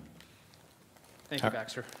 Thank you,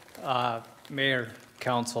 Baxter. Mayor,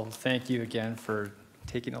 Council, thank you again for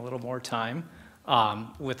taking a little more time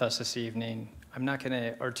with us this evening. I'm not going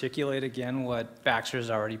to articulate again what Baxter's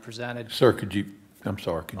already presented. Sir, could you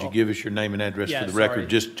give us your name and address for the record,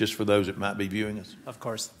 just for those that might be viewing us? Of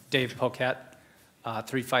course. Dave Paquette,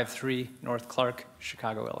 353 North Clark,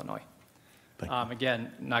 Chicago, Illinois.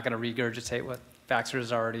 Again, not going to regurgitate what Baxter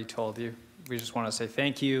has already told you. We just want to say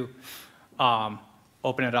thank you.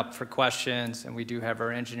 Open it up for questions, and we do have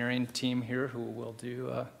our engineering team here who will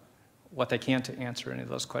do what they can to answer any of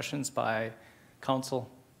those questions by council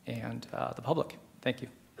and the public. Thank you.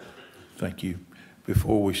 Thank you.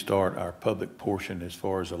 Before we start our public portion, as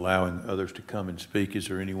far as allowing others to come and speak, is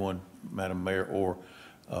there anyone, Madam Mayor, or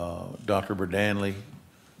Dr. Danley,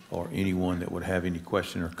 or anyone that would have any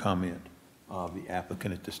question or comment of the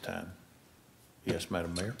applicant at this time? Yes,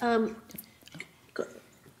 Madam Mayor.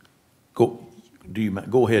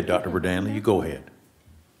 Go ahead, Dr. Danley. You go ahead.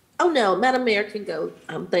 Oh, no, Madam Mayor can go.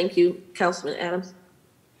 Thank you, Councilman Adams.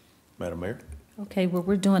 Madam Mayor. Okay, well,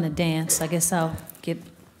 we're doing a dance. I guess I'll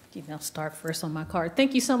start first on my card.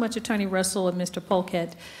 Thank you so much, Attorney Russell and Mr.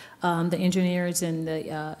 Polkett, the engineers and the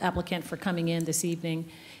applicant for coming in this evening.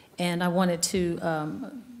 And I wanted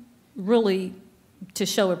to really to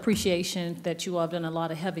show appreciation that you all have done a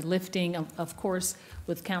lot of heavy lifting, of course,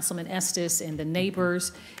 with Councilman Estes and the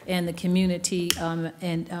neighbors and the community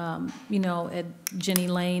you know, at Jenny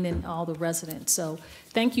Lane and all the residents. So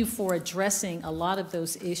thank you for addressing a lot of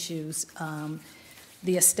those issues.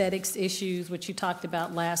 The aesthetics issues, which you talked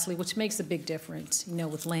about lastly, which makes a big difference, you know,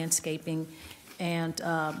 with landscaping and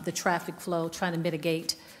the traffic flow, trying to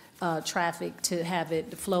mitigate traffic to have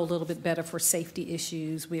it flow a little bit better for safety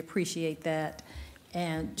issues. We appreciate that.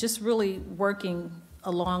 And just really working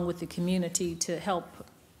along with the community to help,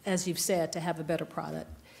 as you've said, to have a better product.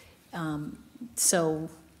 So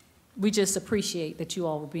we just appreciate that you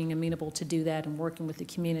all were being amenable to do that and working with the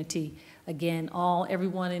community. Again,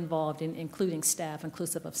 everyone involved, including staff,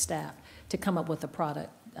 inclusive of staff, to come up with a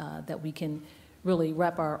product that we can really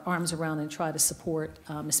wrap our arms around and try to support,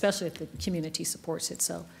 especially if the community supports it.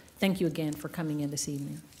 So thank you again for coming in this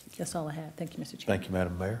evening. That's all I have. Thank you, Mr. Chairman. Thank you,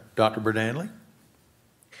 Madam Mayor. Dr. Danley.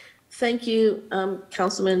 Thank you,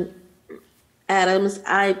 Councilman Adams.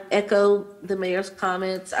 I echo the mayor's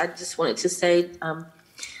comments. I just wanted to say,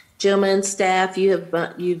 gentlemen, staff,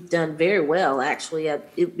 you've done very well, actually.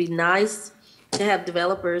 It'd be nice to have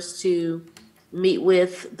developers to meet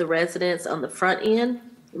with the residents on the front end.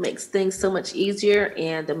 It makes things so much easier,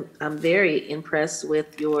 and I'm very impressed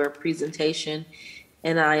with your presentation,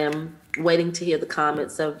 and I am waiting to hear the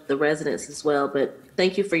comments of the residents as well. But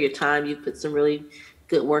thank you for your time. You put some really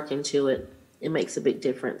good work into it. It makes a big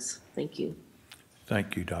difference. Thank you.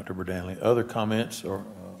 Thank you, Dr. Danley. Other comments or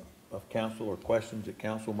of council or questions that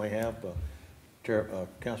council may have?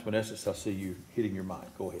 Councilman Estes, I see you hitting your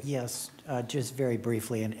mic. Go ahead. Yes, just very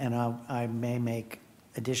briefly, and I may make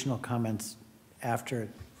additional comments after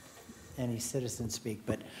any citizens speak,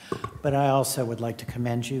 but I also would like to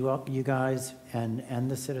commend you guys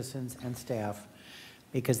and the citizens and staff,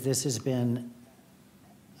 because this has been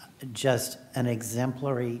just an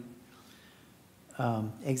exemplary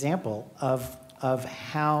example of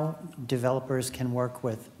how developers can work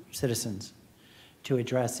with citizens to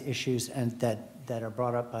address issues and that are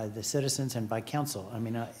brought up by the citizens and by council. I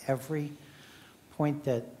mean, every point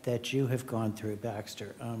that you have gone through,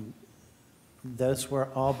 Baxter, those were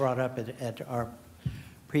all brought up at our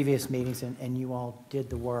previous meetings, and you all did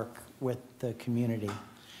the work with the community.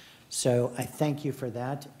 So I thank you for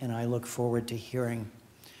that, and I look forward to hearing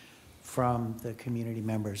from the community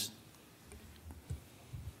members.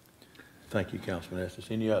 Thank you, Councilman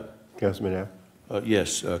Estes. Any other? Councilman Al?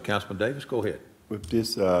 Yes, Councilman Davis, go ahead. With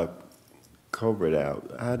this COVID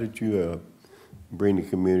out, how did you bring the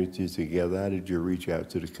community together? How did you reach out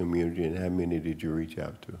to the community, and how many did you reach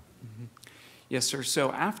out to? Mm-hmm. Yes, sir.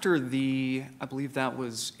 So after I believe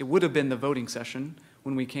it would have been the voting session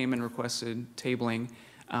when we came and requested tabling.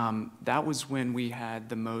 That was when we had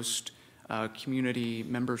the most community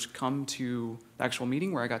members come to the actual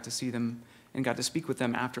meeting, where I got to see them and got to speak with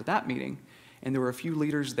them after that meeting. And there were a few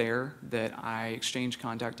leaders there that I exchanged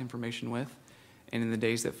contact information with, and in the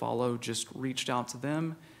days that followed, just reached out to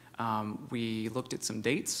them. We looked at some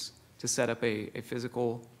dates to set up a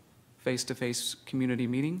physical face-to-face community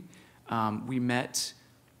meeting. We met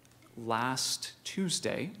last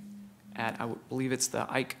Tuesday at, I believe it's the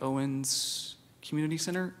Ike Owens Community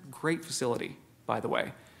Center. Great facility, by the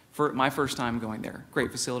way. For my first time going there.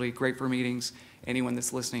 Great facility, great for meetings. Anyone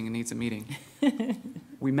that's listening and needs a meeting.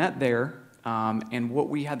 We met there, and what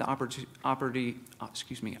we had the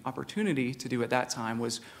opportunity to do at that time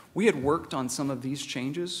was we had worked on some of these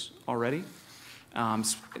changes already,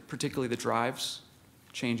 particularly the drives,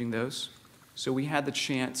 changing those. So we had the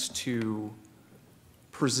chance to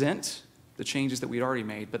present the changes that we'd already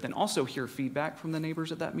made, but then also hear feedback from the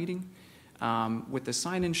neighbors at that meeting. With the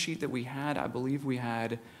sign-in sheet that we had, I believe we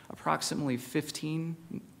had approximately 15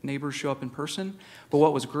 neighbors show up in person. But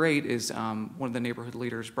what was great is one of the neighborhood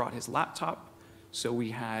leaders brought his laptop, so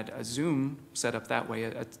we had a Zoom set up that way,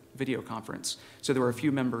 a video conference. So there were a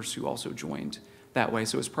few members who also joined that way.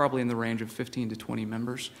 So it was probably in the range of 15 to 20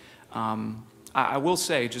 members. I will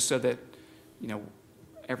say, just so that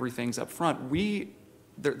everything's up front,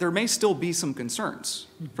 there may still be some concerns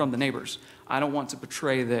from the neighbors. I don't want to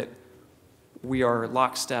portray that we are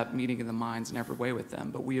lockstep, meeting in the minds in every way with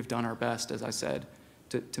them, but we have done our best, as I said,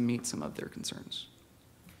 to meet some of their concerns.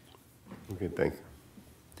 Okay, thank you.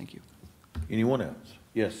 Thank you. Anyone else?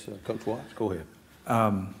 Yes, Coach Watts, go ahead.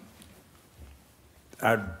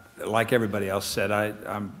 Like everybody else said,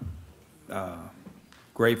 I'm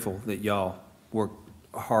grateful that y'all work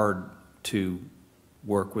hard to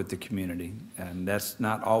work with the community, and that's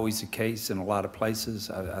not always the case in a lot of places.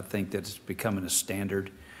 I think that's becoming a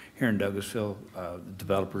standard here in Douglasville, the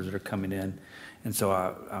developers that are coming in, and so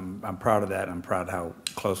I'm proud of that. I'm proud of how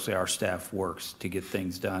closely our staff works to get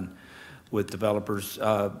things done with developers.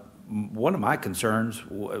 One of my concerns,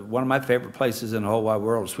 one of my favorite places in the whole wide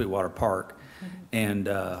world is Sweetwater Park, and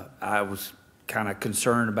I was kind of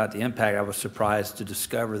concerned about the impact. I was surprised to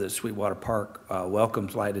discover that Sweetwater Park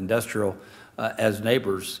welcomes light industrial as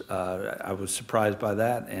neighbors. I was surprised by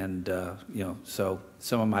that, and so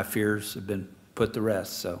some of my fears have been put to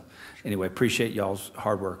rest. So anyway, appreciate y'all's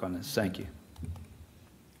hard work on this. Thank you.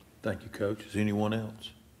 Thank you, Coach. Is anyone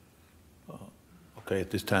else? Okay,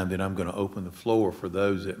 at this time, then I'm going to open the floor for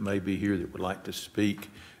those that may be here that would like to speak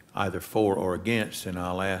either for or against, and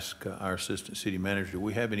I'll ask our Assistant City Manager, do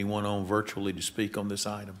we have anyone on virtually to speak on this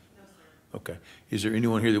item? No, sir. Okay. Is there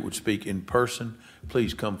anyone here that would speak in person?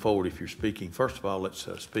 Please come forward if you're speaking. First of all, let's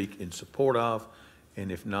speak in support of,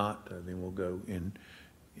 and if not, then we'll go in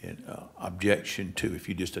objection to. If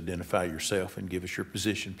you just identify yourself and give us your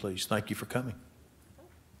position, please. Thank you for coming.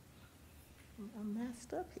 I'm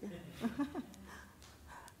messed up here.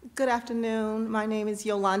 Good afternoon. My name is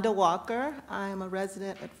Yolanda Walker. I am a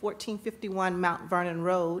resident at 1451 Mount Vernon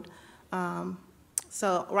Road.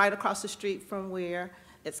 So right across the street from where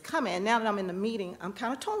it's coming. And now that I'm in the meeting, I'm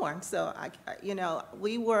kind of torn. So I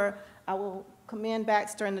will commend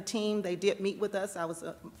Baxter and the team. They did meet with us. I was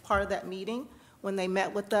a part of that meeting when they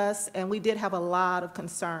met with us, and we did have a lot of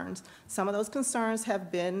concerns. Some of those concerns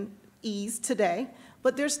have been eased today,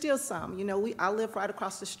 but there's still some. I live right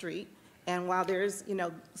across the street. And while there's,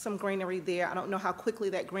 some greenery there, I don't know how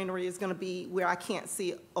quickly that greenery is going to be where I can't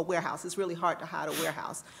see a warehouse. It's really hard to hide a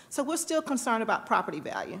warehouse. So we're still concerned about property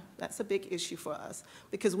value. That's a big issue for us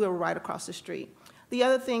because we're right across the street. The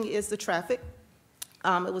other thing is the traffic.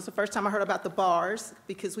 It was the first time I heard about the bars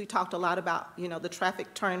because we talked a lot about, the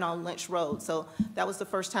traffic turning on Lynch Road. So that was the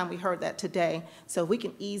first time we heard that today. So we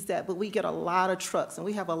can ease that, but we get a lot of trucks and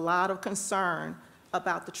we have a lot of concern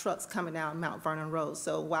about the trucks coming down Mount Vernon Road.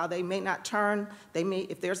 So while they may not turn, they may,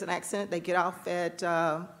 if there's an accident, they get off at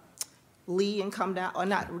Lee and come down, or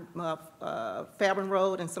not Fairburn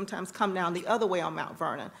Road, and sometimes come down the other way on Mount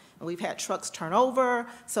Vernon. And we've had trucks turn over,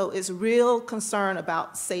 so it's real concern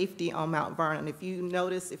about safety on Mount Vernon. If you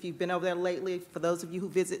notice, if you've been over there lately, for those of you who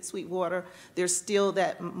visit Sweetwater, there's still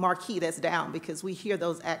that marquee that's down because we hear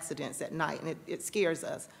those accidents at night, and it scares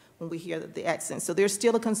us when we hear the accidents. So there's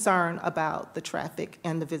still a concern about the traffic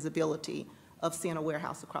and the visibility of seeing a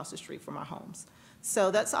warehouse across the street from our homes.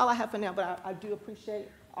 So that's all I have for now, but I do appreciate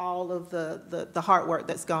all of the hard work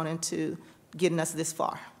that's gone into getting us this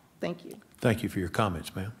far. Thank you. Thank you for your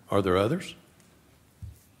comments, ma'am. Are there others?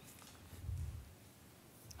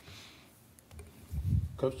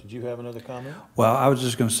 Coach, did you have another comment? Well, I was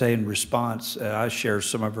just going to say in response, I share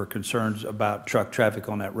some of her concerns about truck traffic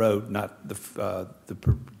on that road, not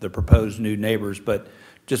the proposed new neighbors, but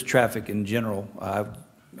just traffic in general.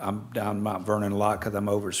 I'm down Mount Vernon a lot because I'm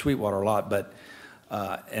over at Sweetwater a lot, but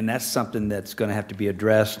and that's something that's going to have to be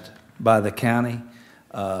addressed by the county,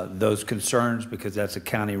 those concerns, because that's a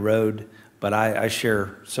county road. But I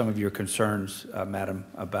share some of your concerns, Madam,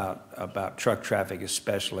 about truck traffic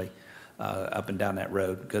especially. Up and down that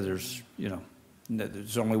road, because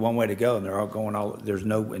there's only one way to go, and they're all going there's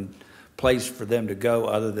no place for them to go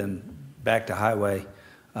other than back to Highway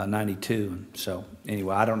 92. So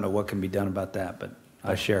anyway, I don't know what can be done about that, but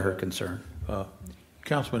I share her concern.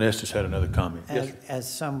 Councilman Estes had another comment. As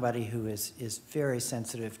somebody who is very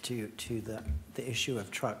sensitive to the issue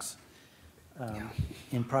of trucks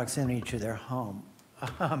in proximity to their home,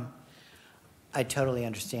 I totally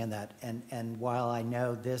understand that, and while I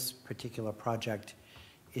know this particular project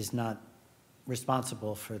is not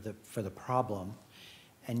responsible for the problem,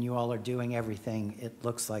 and you all are doing everything it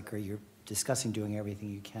looks like, or you're discussing doing everything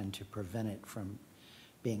you can to prevent it from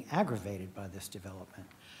being aggravated by this development.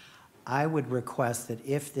 I would request that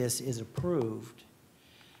if this is approved,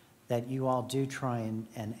 that you all do try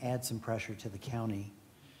and add some pressure to the county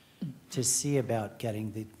to see about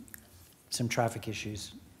getting some traffic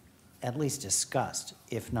issues at least discussed,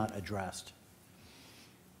 if not addressed.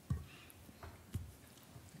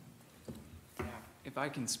 If I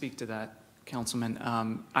can speak to that, Councilman,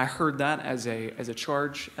 I heard that as a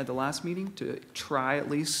charge at the last meeting to try at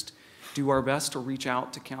least do our best to reach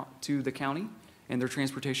out to the county and their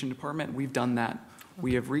transportation department. We've done that.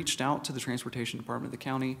 We have reached out to the transportation department of the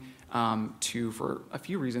county for a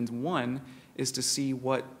few reasons. One is to see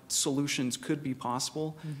what solutions could be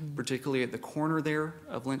possible, particularly at the corner there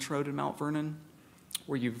of Lynch Road and Mount Vernon,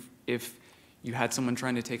 where if you had someone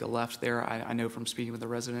trying to take a left there, I know from speaking with the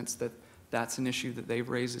residents that that's an issue that they've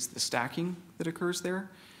raised, is the stacking that occurs there.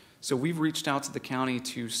 So we've reached out to the county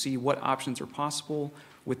to see what options are possible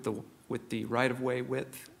with the right-of-way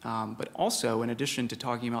width, but also in addition to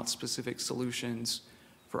talking about specific solutions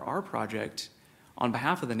for our project, on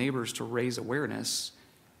behalf of the neighbors to raise awareness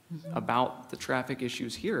about the traffic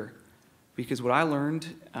issues here. Because what I learned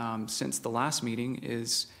since the last meeting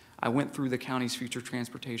is I went through the county's future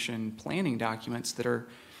transportation planning documents that are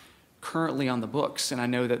currently on the books, and I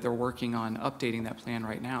know that they're working on updating that plan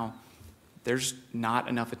right now. There's not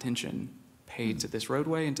enough attention paid to this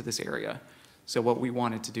roadway and to this area. So what we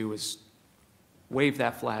wanted to do is wave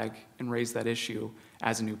that flag and raise that issue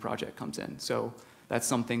as a new project comes in. So that's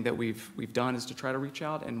something that we've done, is to try to reach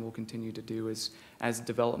out, and we'll continue to do as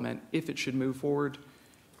development, if it should move forward,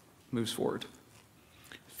 moves forward.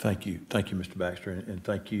 Thank you, Mr. Baxter, and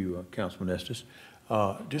thank you, Councilman Estes.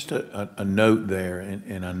 Just a note there,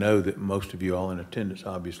 and I know that most of you all in attendance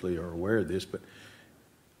obviously are aware of this, but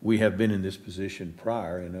we have been in this position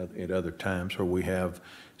prior and at other times where we have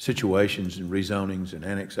situations and rezonings and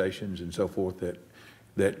annexations and so forth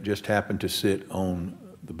that just happen to sit on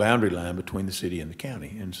the boundary line between the city and the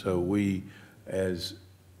county. And so we, as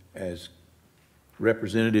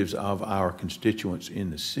representatives of our constituents in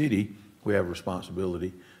the city, we have a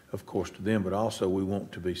responsibility, of course, to them, but also we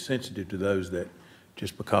want to be sensitive to those that,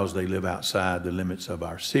 just because they live outside the limits of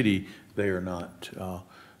our city, they are not,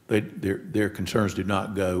 their concerns do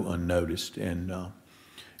not go unnoticed and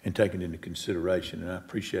taken into consideration. And I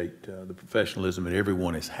appreciate the professionalism that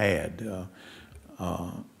everyone has had.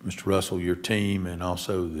 Mr. Russell, your team, and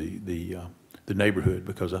also the neighborhood,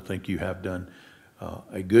 because I think you have done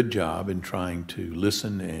a good job in trying to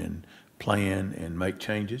listen and plan and make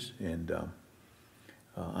changes. And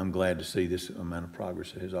I'm glad to see this amount of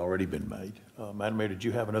progress that has already been made. Madam Mayor, did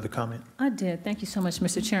you have another comment? I did. Thank you so much,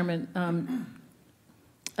 Mr. Chairman.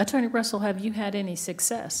 Attorney Russell, have you had any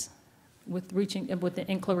success with the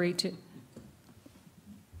inquiry to?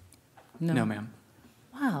 No, ma'am.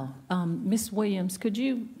 Wow. Ms. Williams, could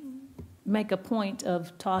you make a point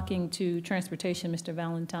of talking to Transportation, Mr.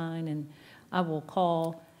 Valentine, and I will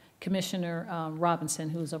call Commissioner Robinson,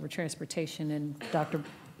 who's over Transportation, and Dr.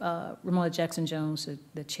 Ramona Jackson-Jones,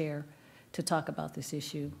 the chair, to talk about this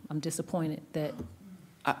issue. I'm disappointed that...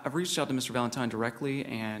 I've reached out to Mr. Valentine directly,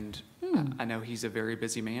 and I know he's a very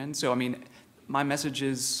busy man. So, I mean, my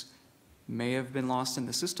messages may have been lost in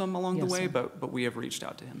the system along the way, but we have reached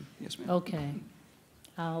out to him. Yes, ma'am. Okay.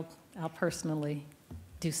 I'll personally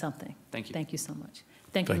do something. Thank you. Thank you so much.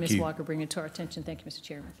 Thank you, Ms. Walker, bringing it to our attention. Thank you, Mr.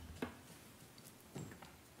 Chairman.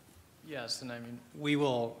 Yes, and I mean, we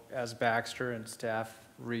will, as Baxter and staff,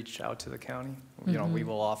 reach out to the county. You know, we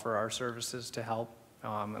will offer our services to help,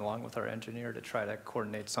 along with our engineer, to try to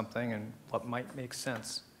coordinate something and what might make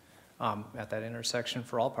sense at that intersection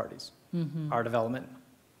for all parties, our development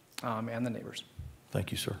and the neighbors.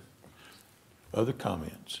 Thank you, sir. Other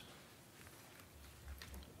comments?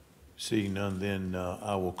 Seeing none, then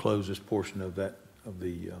I will close this portion of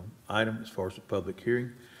the item as far as the public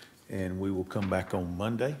hearing, and we will come back on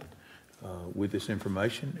Monday with this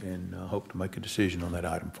information and hope to make a decision on that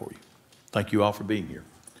item for you. Thank you all for being here.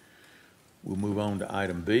 We'll move on to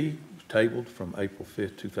item B, tabled from April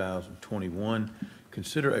 5th, 2021.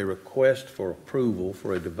 Consider a request for approval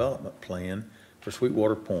for a development plan for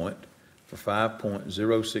Sweetwater Point for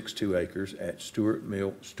 5.062 acres at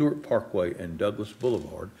Stewart Parkway and Douglas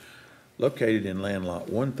Boulevard, located in land lot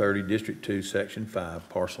 130, District 2, Section 5,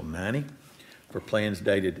 Parcel 90, for plans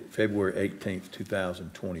dated February 18th,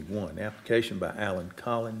 2021. Application by Alan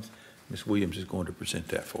Collins. Ms. Williams is going to present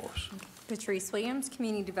that for us. Patrice Williams,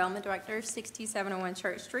 Community Development Director, 6701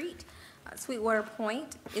 Church Street. Sweetwater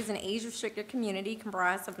Point is an age-restricted community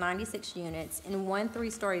comprised of 96 units in one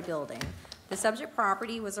 3-story building. The subject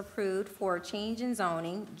property was approved for change in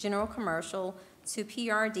zoning, general commercial, to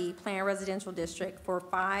PRD, Planned Residential District, for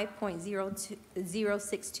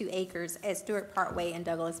 5.062 acres at Stewart Parkway and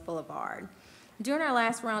Douglas Boulevard. During our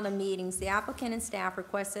last round of meetings, the applicant and staff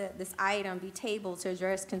requested this item be tabled to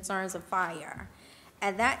address concerns of fire.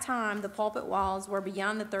 At that time, the pulpit walls were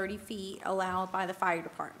beyond the 30 feet allowed by the fire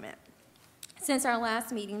department. Since our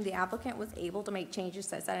last meeting, the applicant was able to make changes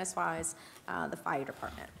that satisfies the fire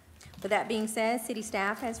department. With that being said, city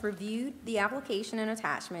staff has reviewed the application and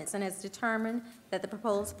attachments and has determined that the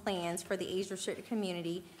proposed plans for the age-restricted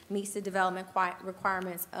community meets the development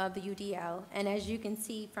requirements of the UDO. And as you can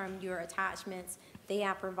see from your attachments, they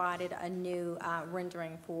have provided a new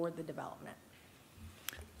rendering for the development.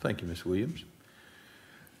 Thank you, Ms. Williams.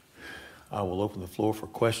 I will open the floor for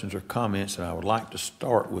questions or comments, and I would like to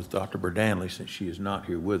start with Dr. Danley, since she is not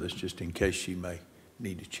here with us, just in case she may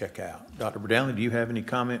need to check out. Dr. Danley, do you have any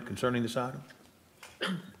comment concerning this item?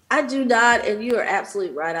 I do not, and you are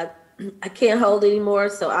absolutely right. I can't hold anymore,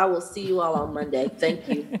 so I will see you all on Monday. Thank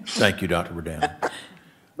you. Thank you, Dr. Danley.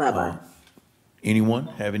 Bye-bye. Anyone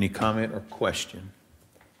have any comment or question?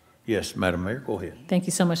 Yes, Madam Mayor, go ahead. Thank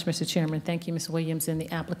you so much, Mr. Chairman. Thank you, Ms. Williams and the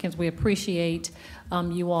applicants. We appreciate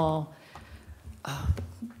you all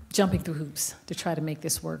jumping through hoops to try to make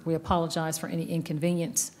this work. We apologize for any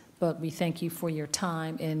inconvenience, but we thank you for your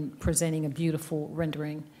time in presenting a beautiful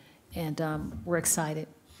rendering, and we're excited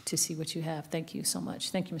to see what you have. Thank you so much.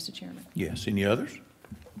 Thank you, Mr. Chairman. Yes, any others?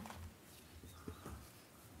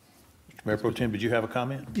 Mayor Pro Tem, did you have a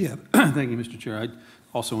comment? Yeah, thank you, Mr. Chair. I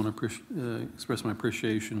also want to express my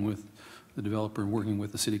appreciation with the developer and working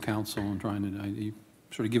with the city council and trying to, you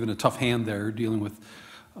sort of given a tough hand there dealing with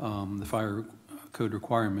the fire code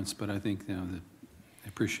requirements, but I think, you know, that I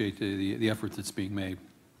appreciate the effort that's being made.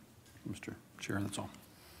 Mr. Chair, that's all.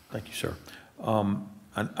 Thank you, sir.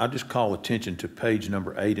 I just call attention to page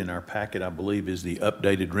number 8 in our packet, I believe is the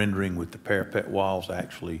updated rendering with the parapet walls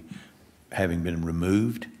actually having been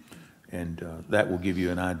removed. And that will give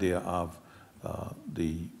you an idea of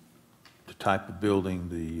the type of building,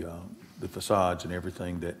 the facades and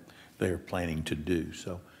everything that they are planning to do.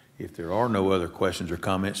 So if there are no other questions or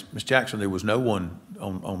comments, Ms. Jackson, there was no one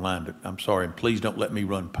online. I'm sorry, and please don't let me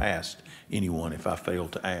run past anyone if I fail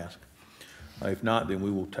to ask. If not, then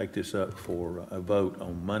we will take this up for a vote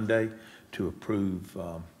on Monday to approve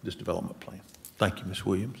this development plan. Thank you, Ms.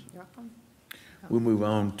 Williams. You're welcome. We'll move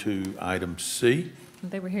on to item C.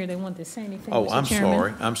 They were here, they wanted to say anything, Oh, Mr. I'm Chairman.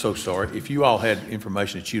 sorry. I'm so sorry. If you all had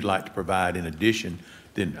information that you'd like to provide in addition,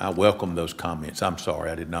 then I welcome those comments. I'm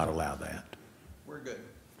sorry, I did not allow that. We're good.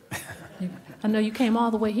 I know you came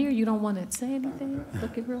all the way here. You don't want to say anything?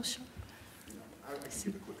 Looking real sharp.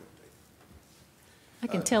 I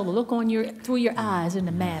can tell the look on through your eyes in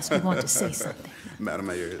the mask. You want to say something. Madam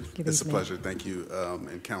Mayor, it's a pleasure. Thank you,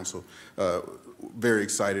 and council. Very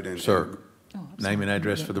excited and. Sir, name and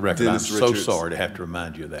address for the record. I'm so sorry to have to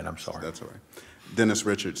remind you of that. I'm sorry. That's all right. Dennis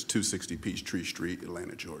Richards, 260 Peachtree Street,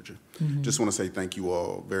 Atlanta, Georgia. Just want to say thank you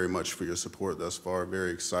all very much for your support thus far.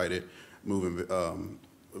 Very excited, moving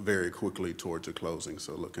very quickly towards a closing.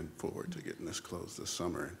 So looking forward to getting this closed this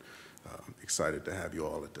summer, and excited to have you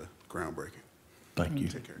all at the groundbreaking. Thank you.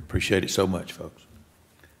 Take care. Appreciate it so much, folks.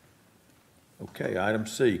 Okay, item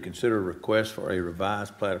C, consider a request for a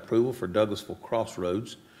revised plat approval for Douglasville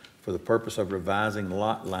Crossroads for the purpose of revising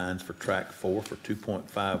lot lines for Track 4 for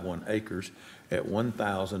 2.51 acres at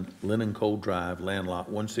 1,000 Lennon Cole Drive, land lot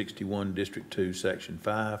 161, District 2, Section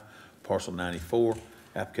 5, Parcel 94,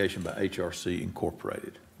 application by HRC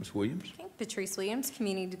Incorporated. Ms. Williams? Okay, Patrice Williams,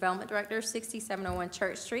 Community Development Director, 6701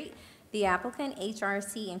 Church Street. The applicant,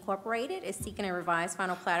 HRC Incorporated, is seeking a revised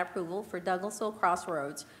final plat approval for Douglasville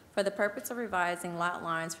Crossroads for the purpose of revising lot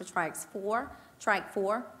lines for Track 4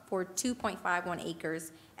 for 2.51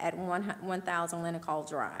 acres at 1,000 Lenacall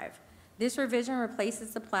Drive. This revision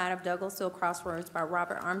replaces the plat of Douglasville Crossroads by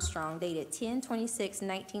Robert Armstrong dated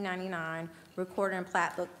 10/26/1999, recorded in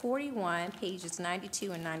Plat Book 41, pages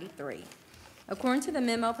 92 and 93. According to the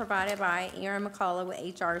memo provided by Aaron McCullough with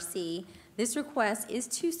HRC, this request is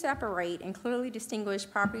to separate and clearly distinguish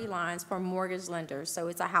property lines for mortgage lenders, so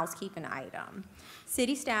it's a housekeeping item.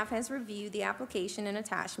 City staff has reviewed the application and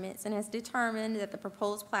attachments and has determined that the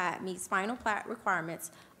proposed plat meets final plat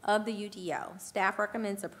requirements of the UDO. Staff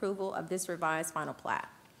recommends approval of this revised final plat.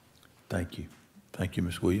 Thank you. Thank you,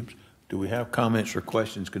 Ms. Williams. Do we have comments or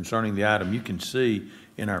questions concerning the item? You can see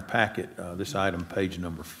in our packet, this item, page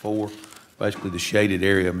number 4, basically the shaded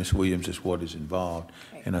area, Ms. Williams, is what is involved.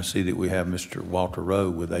 Right. And I see that we have Mr. Walter Rowe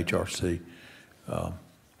with HRC.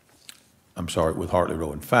 I'm sorry, with Hartley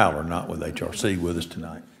Rowe and Fowler, not with HRC, with us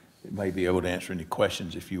tonight. It may be able to answer any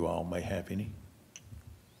questions if you all may have any.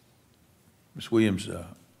 Ms. Williams,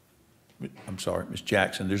 I'm sorry, Ms.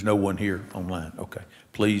 Jackson, there's no one here online. Okay,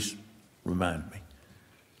 please remind me.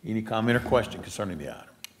 Any comment or question concerning the item?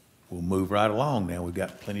 We'll move right along now. We've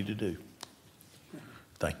got plenty to do.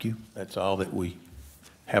 Thank you. That's all that we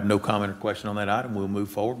have. No comment or question on that item. We'll move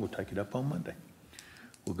forward. We'll take it up on Monday.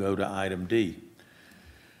 We'll go to item D.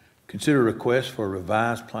 Consider a request for a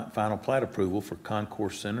revised final plat approval for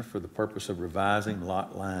Concourse Center for the purpose of revising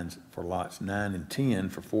lot lines for lots 9 and 10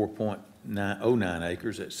 for 4.09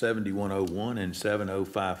 acres at 7101 and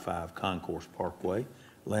 7055 Concourse Parkway,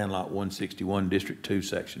 land lot 161, District 2,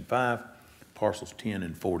 Section 5, parcels 10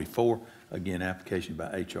 and 44. Again, application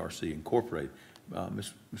by HRC Incorporated.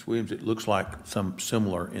 Ms. Williams, it looks like some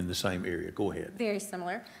similar in the same area. Go ahead. Very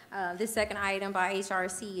similar. This second item by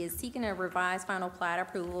HRC is seeking a revised final plat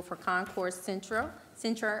approval for Concourse Center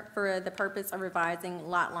for the purpose of revising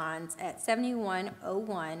lot lines at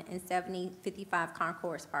 7101 and 7055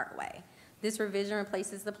 Concourse Parkway. This revision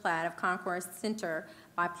replaces the plat of Concourse Center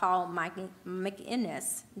by Paul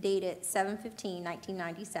McInnes, dated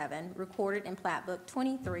 7/15/1997, recorded in Plat Book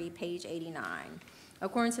 23, page 89.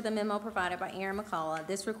 According to the memo provided by Aaron McCullough,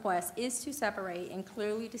 this request is to separate and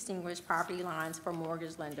clearly distinguish property lines for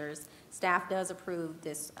mortgage lenders. Staff does approve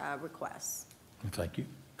this request. Thank you.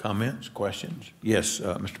 Comments, questions? Yes,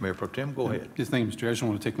 Mr. Mayor Pro Tem, go ahead. Just thank you, Mr. Chair. I just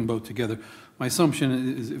want to take them both together. My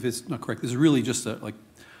assumption is, if it's not correct, this is really just like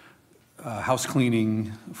house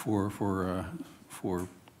cleaning for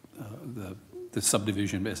the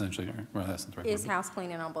subdivision, essentially. Right, that's the right It's word. house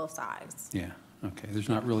cleaning on both sides. Yeah. Okay, there's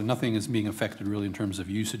not really, nothing is being affected really in terms of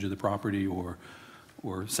usage of the property or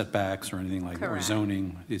setbacks or anything like that, or Correct.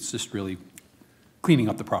 zoning. It's just really cleaning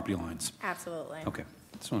up the property lines. Absolutely. Okay,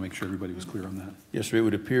 just want to make sure everybody was clear on that. Yes, sir. It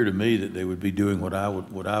would appear to me that they would be doing what I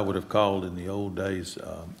would have called in the old days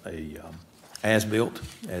as-built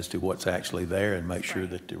as to what's actually there, and make sure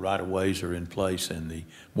that the right-of-ways are in place and the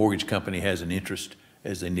mortgage company has an interest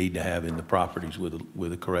as they need to have in the properties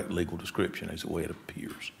with a correct legal description as the way it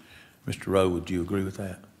appears. Mr. Rowe, would you agree with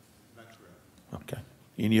that? That's correct. Okay.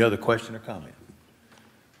 Any other question or comment?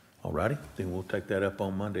 All righty, then we'll take that up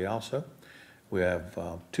on Monday also. We have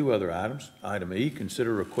two other items. Item E,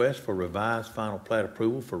 consider request for revised final plat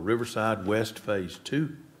approval for Riverside West Phase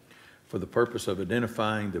 2 for the purpose of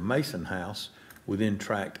identifying the Mason House within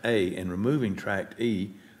Tract A and removing Tract E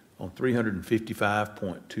on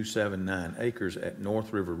 355.279 acres at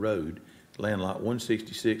North River Road, land lot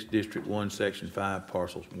 166, District 1, Section 5,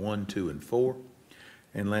 parcels 1, 2, and 4,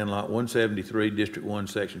 and land lot 173, District 1,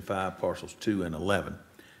 Section 5, parcels 2 and 11,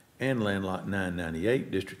 and land lot 998,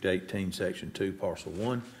 District 18, Section 2, parcel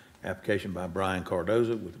 1, application by Brian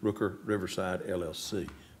Cardoza with Rooker Riverside LLC.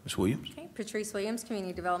 Ms. Williams? Okay, Patrice Williams,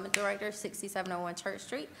 Community Development Director, 6701 Church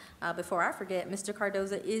Street. Before I forget, Mr.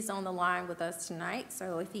 Cardoza is on the line with us tonight,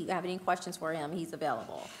 so if you have any questions for him, he's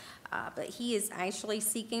available. But he is actually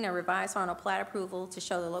seeking a revised final plat approval to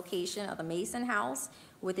show the location of the Mason House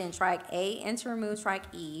within Tract A and to remove Tract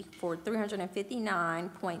E for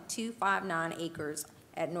 359.259 acres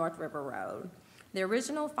at North River Road. The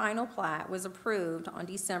original final plat was approved on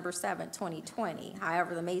December 7, 2020.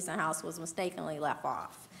 However, the Mason House was mistakenly left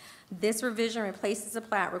off. This revision replaces the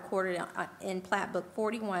plat recorded in Plat Book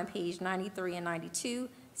 41, page 93 and 92.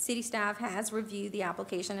 City staff has reviewed the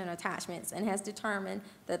application and attachments and has determined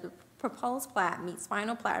that the proposed plat meets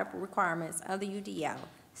final plat requirements of the UDO.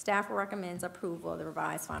 Staff recommends approval of the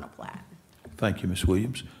revised final plat. Thank you, Ms.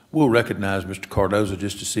 Williams. We'll recognize Mr. Cardoza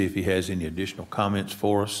just to see if he has any additional comments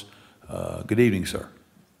for us. Good evening, sir.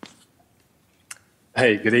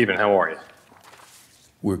 Hey, good evening. How are you?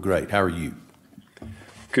 We're great. How are you?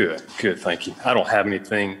 Good, thank you. I don't have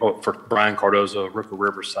anything for Brian Cardoza, Rooker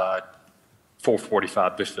Riverside,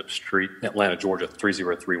 445 Bishop Street, Atlanta, Georgia,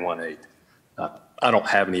 30318. I don't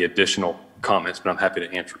have any additional comments, but I'm happy to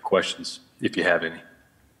answer questions if you have any.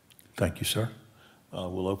 Thank you, sir.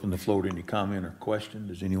 We'll open the floor to any comment or question.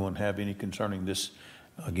 Does anyone have any concerning this,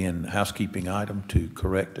 again, housekeeping item to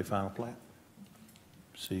correct a final plat?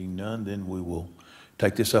 Seeing none, then we will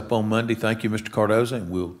take this up on Monday. Thank you, Mr. Cardoza, and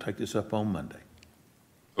we'll take this up on Monday.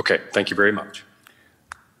 Okay, thank you very much.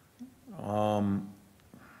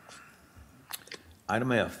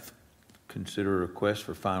 Item F, consider a request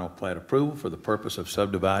for final plat approval for the purpose of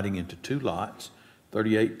subdividing into two lots,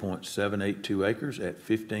 38.782 acres at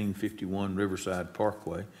 1551 Riverside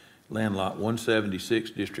Parkway, land lot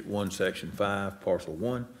 176, District 1, Section 5, Parcel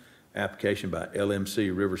 1, application by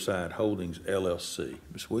LMC Riverside Holdings, LLC.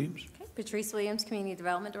 Ms. Williams? Okay. Patrice Williams, Community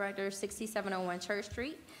Development Director, 6701 Church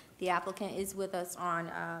Street. The applicant is with us on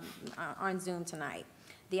Zoom tonight.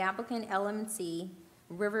 The applicant, LMC,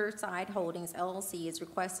 Riverside Holdings LLC is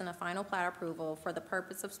requesting a final plat approval for the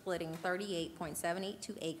purpose of splitting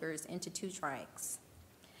 38.782 acres into 2 tracts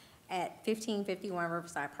at 1551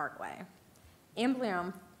 Riverside Parkway.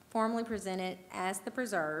 Emblem, formerly presented as The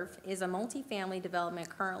Preserve, is a multifamily development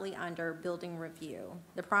currently under building review.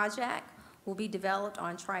 The project will be developed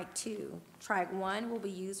on Tract 2. Tract 1 will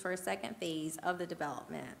be used for a second phase of the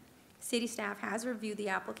development. City staff has reviewed the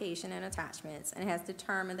application and attachments and has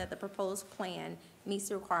determined that the proposed plan meets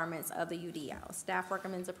the requirements of the UDO. Staff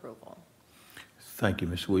recommends approval. Thank you,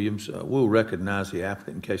 Ms. Williams. We'll recognize the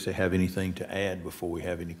applicant in case they have anything to add before we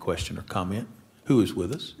have any question or comment. Who is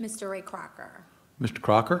with us? Mr. Ray Crocker. Mr.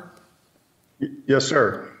 Crocker? Yes,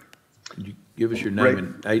 sir. Could you give us your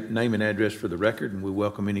name and address for the record, and we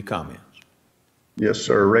welcome any comments. Yes,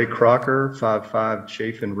 sir. Ray Crocker, 55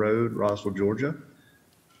 Chafin Road, Roswell, Georgia.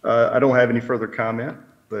 I don't have any further comment,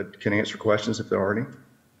 but can answer questions if there are any.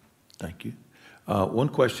 Thank you. One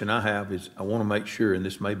question I have is, I want to make sure, and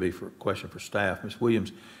this may be for a question for staff, Ms.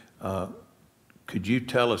 Williams, could you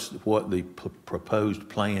tell us what the proposed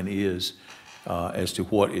plan is as to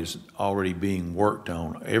what is already being worked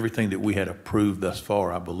on? Everything that we had approved thus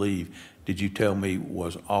far, I believe, did you tell me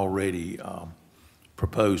was already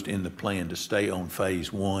proposed in the plan to stay on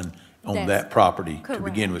phase 1 on that property to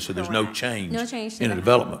begin with? So there's no change in the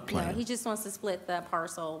development plan? No, he just wants to split the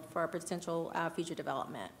parcel for potential future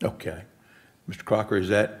development. Okay. Mr. Crocker, is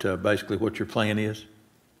that basically what your plan is?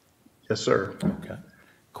 Yes, sir. Okay.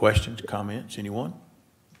 Questions, comments, anyone?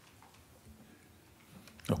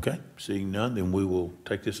 Okay, seeing none, then we will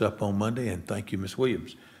take this up on Monday, and thank you, Ms.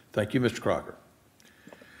 Williams. Thank you, Mr. Crocker.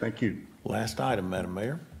 Thank you. Last item, Madam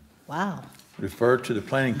Mayor. Wow. Refer to the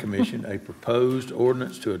Planning Commission a proposed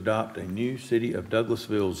ordinance to adopt a new City of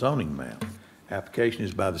Douglasville zoning map. Application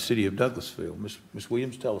is by the City of Douglasville. Ms.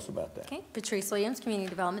 Williams, tell us about that. Okay, Patrice Williams, Community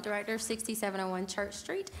Development Director, 6701 Church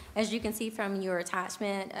Street. As you can see from your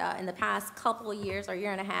attachment, in the past couple of years or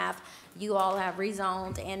year and a half, you all have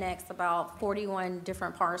rezoned, annexed about 41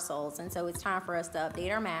 different parcels, and so it's time for us to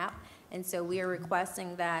update our map. And so we are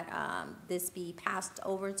requesting that this be passed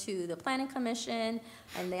over to the Planning Commission,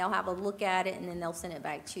 and they'll have a look at it, and then they'll send it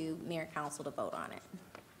back to Mayor and Council to vote on it.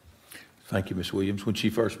 Thank you, Ms. Williams. When she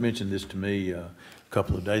first mentioned this to me a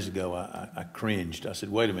couple of days ago, I cringed. I said,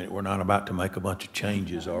 wait a minute, we're not about to make a bunch of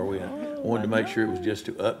changes, are we? I wanted to make sure it was just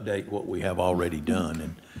to update what we have already done.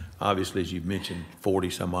 And obviously, as you've mentioned, 40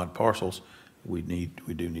 some odd parcels, we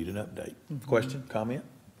do need an update. Question, comment?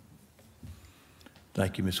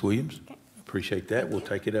 Thank you, Ms. Williams. Okay. Appreciate that. We'll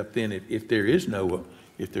take it up then. If there is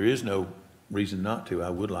no reason not to, I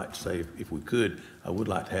would like to say, if we could, I would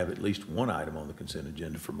like to have at least one item on the consent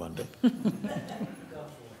agenda for Monday.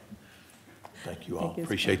 Thank you all.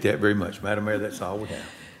 Appreciate that very much. Madam Mayor, that's all we have.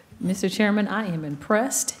 Mr. Chairman, I am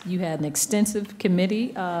impressed. You had an extensive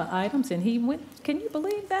committee items, and he went, can you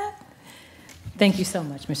believe that? Thank you so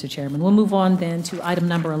much, Mr. Chairman. We'll move on then to item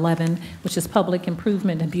number 11, which is Public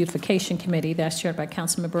Improvement and Beautification Committee. That's chaired by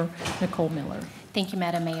Councilmember Nicole Miller. Thank you,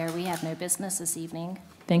 Madam Mayor. We have no business this evening.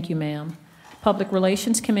 Thank you, ma'am. Public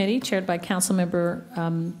Relations Committee, chaired by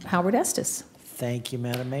Councilmember Howard Estes. Thank you,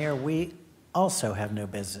 Madam Mayor. We also have no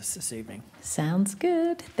business this evening. Sounds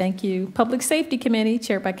good. Thank you. Public Safety Committee,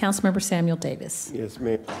 chaired by Councilmember Samuel Davis. Yes,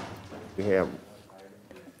 ma'am. We have.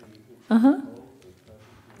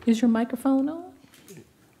 Is your microphone on?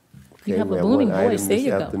 Okay, you have a booming voice. There you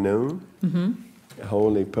go. This afternoon,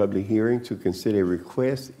 hold a public hearing to consider a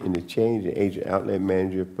request in the change in agent outlet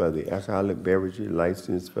manager for the alcoholic beverage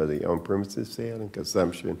license for the on-premises sale and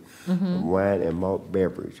consumption of wine and malt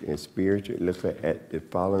beverage and spiritual liquor at the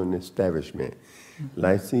following establishment.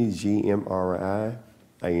 License GMRI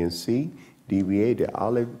Inc. DBA The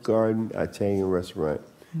Olive Garden Italian Restaurant,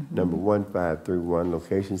 number 1531,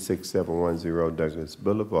 location 6710 Douglas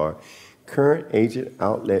Boulevard. Current agent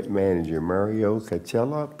outlet manager Mario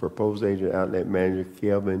Catella, proposed agent outlet manager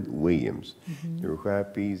Kelvin Williams. The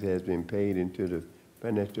required fees has been paid into the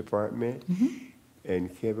finance department.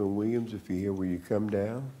 And Kevin Williams, if you're here, will you come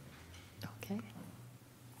down? Okay.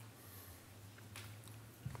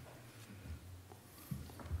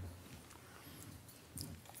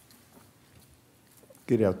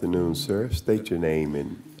 Good afternoon, sir. State your name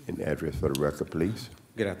and address for the record, please.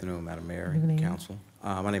 Good afternoon, Madam Mayor and Council.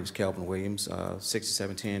 My name is Kelvin Williams,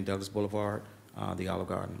 6710 Douglas Boulevard, the Olive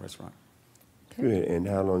Garden Restaurant. Good. And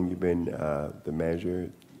how long you been the manager?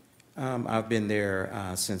 I've been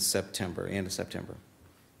there since September, end of September.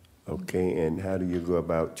 Okay. And how do you go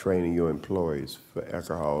about training your employees for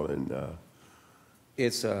alcohol and?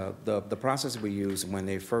 It's the process we use when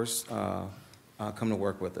they first come to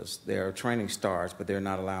work with us. Their training starts, but they're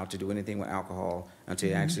not allowed to do anything with alcohol until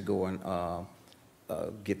they actually go and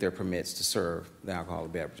get their permits to serve the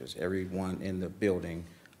alcoholic beverages. Everyone in the building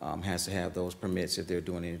has to have those permits if they're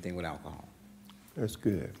doing anything with alcohol. That's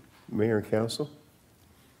good. Mayor and council?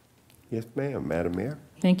 Yes, ma'am. Madam Mayor?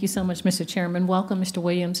 Thank you so much, Mr. Chairman. Welcome, Mr.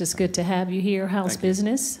 Williams. It's good to have you here. How's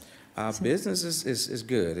business? Business is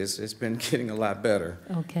good. It's been getting a lot better.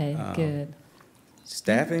 Okay, good.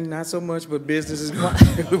 Staffing, not so much, but business is going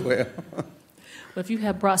really well. Well, if you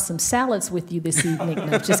have brought some salads with you this evening,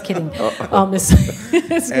 no, just kidding. It's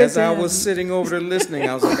good As to I have was you. sitting over there listening,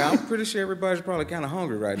 I was like, I'm pretty sure everybody's probably kind of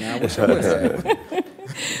hungry right now. I wish I would have.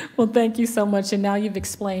 Well, thank you so much. And now you've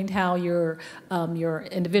explained how your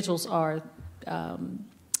individuals are,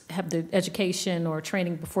 have the education or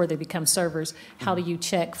training before they become servers. How do you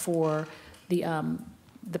check for the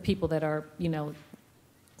people that are,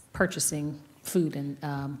 purchasing food in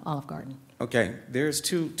Olive Garden? Okay, there's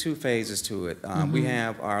two phases to it. We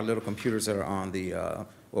have our little computers that are on the,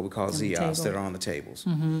 what we call Zios, that are on the tables.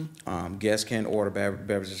 Guests can order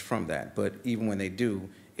beverages from that, but even when they do,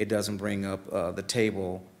 it doesn't bring up the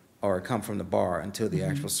table or come from the bar until the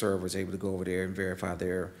actual server is able to go over there and verify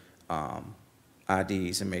their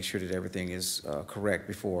IDs and make sure that everything is correct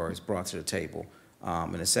before it's brought to the table.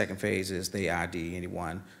 And the second phase is they ID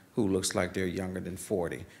anyone who looks like they're younger than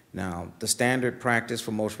 40. Now, the standard practice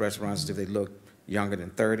for most restaurants is if they look younger than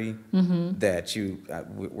 30, that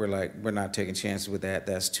we're not taking chances with that.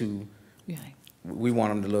 That's too, we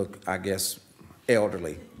want them to look, I guess,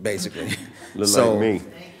 elderly, basically. Look so like me.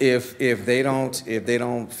 If they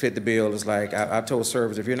don't fit the bill, it's like I told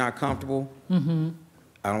servers, if you're not comfortable,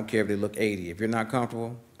 I don't care if they look 80. If you're not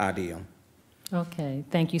comfortable, ID them. Okay,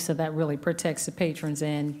 thank you. So that really protects the patrons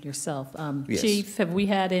and yourself. Yes. Chief, have we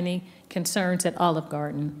had any concerns at Olive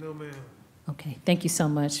Garden? No, ma'am. Okay, thank you so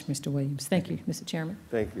much, Mr. Williams. Thank you, Mr. Chairman.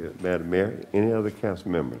 Thank you, Madam Mayor. Any other council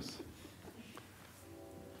members?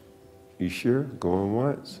 You sure? Going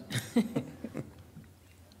once?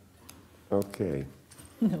 Okay.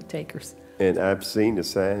 No takers. And I've seen the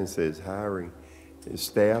sign that says hiring. Is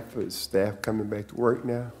staff coming back to work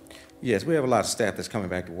now? Yes, we have a lot of staff that's coming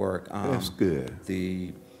back to work. That's good.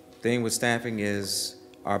 The thing with staffing is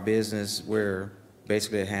our business, we're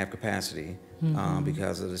basically at half capacity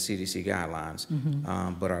because of the CDC guidelines.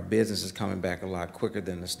 But our business is coming back a lot quicker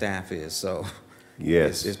than the staff is. So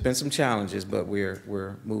yes, it's been some challenges, but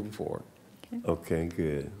we're moving forward. Okay,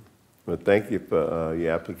 good. Well, thank you for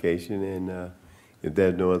your application. And if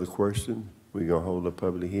there's no other question, we're going to hold a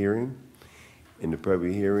public hearing. And the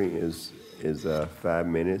public hearing is 5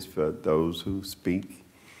 minutes for those who speak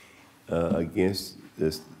against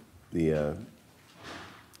the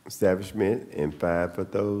establishment, and 5 for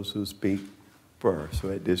those who speak for. So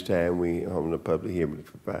at this time, we hold a public hearing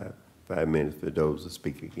for 5 minutes for those who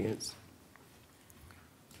speak against.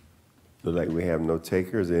 Look like we have no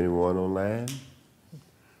takers. Anyone online?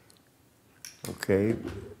 Okay.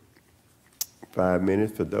 5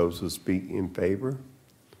 minutes for those who speak in favor.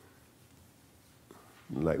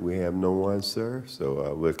 Like we have no one, sir.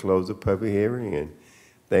 So we'll close the public hearing and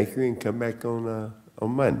thank you, and come back on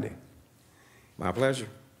Monday. My pleasure.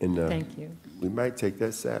 And thank you. We might take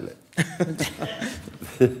that salad.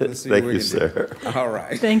 Let's see Thank what we you, can sir. do. All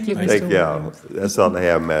right. Thank you, Mr. Thank y'all. Williams. That's all I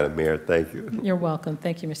have, Madam Mayor. Thank you. You're welcome.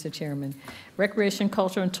 Thank you, Mr. Chairman. Recreation,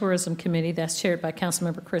 Culture, and Tourism Committee, that's chaired by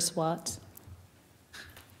Councilmember Chris Watts.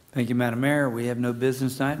 Thank you, Madam Mayor. We have no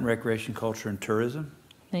business tonight in Recreation, Culture, and Tourism.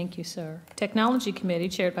 Thank you, sir. Technology Committee,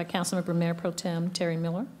 chaired by Councilmember Mayor Pro Tem Terry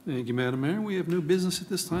Miller. Thank you, Madam Mayor. We have no business at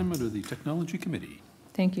this time under the Technology Committee.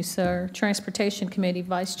 Thank you, sir. Transportation Committee,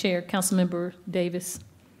 Vice Chair Councilmember Davis.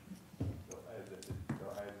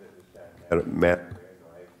 Matt,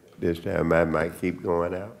 this time I might keep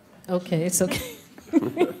going out. Okay, it's okay.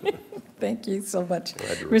 Thank you so much,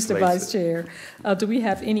 Mr. replace Vice it. Chair. Do we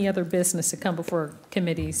have any other business to come before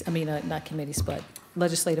committees, not committees, but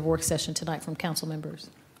legislative work session tonight from council members?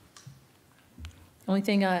 Only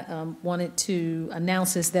thing I wanted to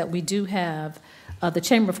announce is that we do have the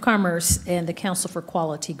Chamber of Commerce and the Council for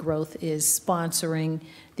Quality Growth is sponsoring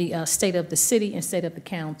the State of the City and State of the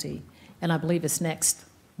County, and I believe it's next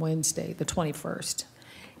Wednesday, the 21st.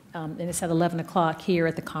 And it's at 11 o'clock here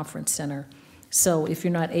at the Conference Center. So if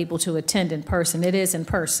you're not able to attend in person, it is in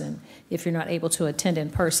person. If you're not able to attend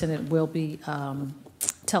in person, it will be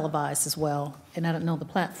televised as well. And I don't know the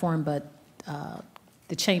platform, but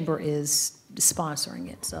the Chamber is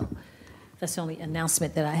sponsoring it. So that's the only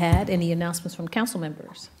announcement that I had. Any announcements from council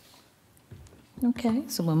members? Okay,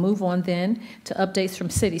 so we'll move on then to updates from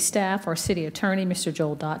city staff. Our city attorney, Mr.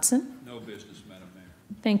 Joel Dotson. No business, Madam Mayor.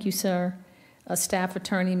 Thank you, sir. Staff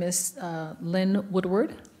attorney, Ms. Lynn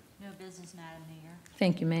Woodward. No business, Madam Mayor.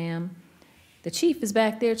 Thank you, ma'am. The chief is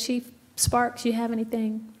back there. Chief, Sparks, you have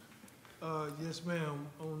anything? Yes, ma'am.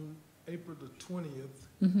 On April the 20th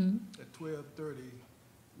Mm-hmm. at 12:30,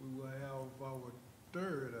 we will have our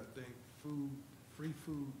third, I think, free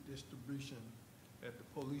food distribution at the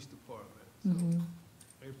police department. So Mm-hmm.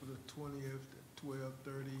 April the 20th at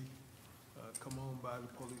 12:30, come on by the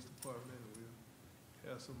police department and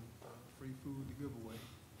we'll have some free food to give away.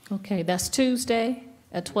 Okay, that's Tuesday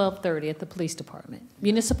at 12:30 at the police department.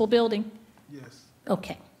 Municipal building? Yes.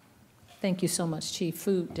 Okay. Thank you so much, Chief.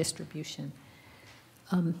 Food distribution.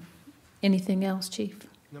 Anything else, Chief?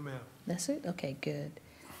 No, ma'am. That's it? Okay, good.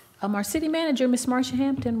 Our city manager, Ms. Marsha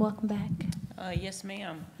Hampton, welcome back. Yes,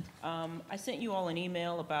 ma'am. I sent you all an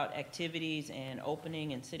email about activities and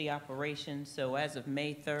opening and city operations. So as of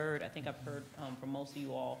May 3rd, I think I've heard from most of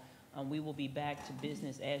you all, we will be back to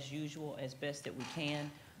business as usual as best that we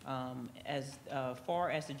can. As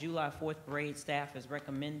far as the July 4th parade, staff is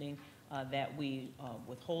recommending that we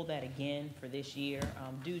withhold that again for this year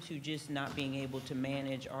due to just not being able to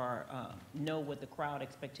manage or know what the crowd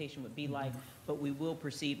expectation would be like, but we will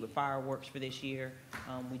proceed with fireworks for this year.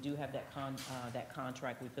 We do have that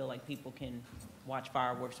contract. We feel like people can watch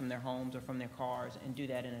fireworks from their homes or from their cars and do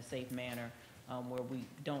that in a safe manner where we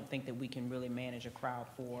don't think that we can really manage a crowd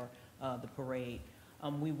for the parade.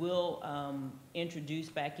 We will introduce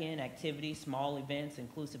back in activities, small events,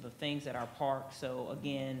 inclusive of things at our park. So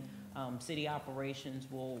again, city operations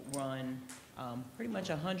will run pretty much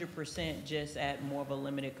 100% just at more of a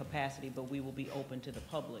limited capacity, but we will be open to the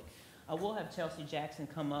public. I will have Chelsea Jackson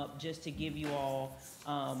come up just to give you all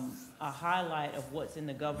a highlight of what's in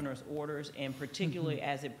the governor's orders, and particularly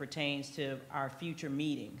as it pertains to our future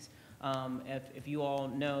meetings. If you all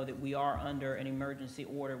know that we are under an emergency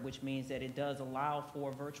order, which means that it does allow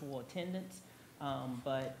for virtual attendance,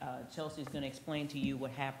 but Chelsea's going to explain to you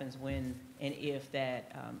what happens when and if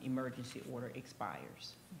that emergency order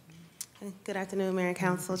expires. Good afternoon, Mayor and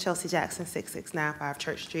Council. Chelsea Jackson, 6695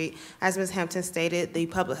 Church Street. As Ms. Hampton stated, the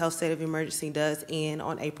public health state of emergency does end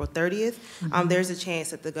on April 30th. There's a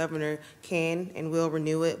chance that the governor can and will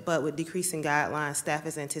renew it, but with decreasing guidelines, staff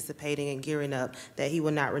is anticipating and gearing up that he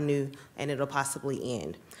will not renew and it'll possibly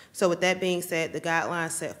end. So with that being said, the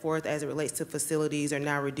guidelines set forth as it relates to facilities are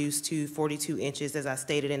now reduced to 42 inches, as I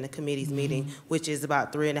stated in the committee's meeting, which is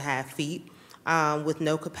about 3.5 feet. With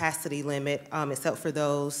no capacity limit, except for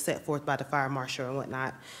those set forth by the fire marshal and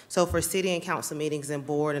whatnot. So for city and council meetings and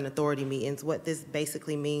board and authority meetings, what this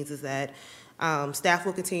basically means is that staff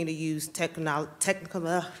will continue to use technological,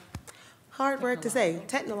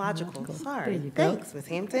 thanks, Ms.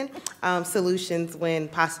 Hampton, solutions when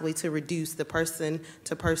possibly to reduce the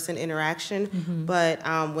person-to-person interaction. But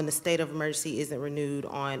when the state of emergency isn't renewed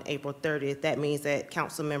on April 30th, that means that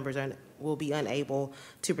council members will be unable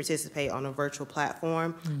to participate on a virtual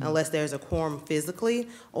platform unless there's a quorum physically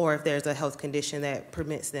or if there's a health condition that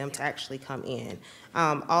permits them to actually come in.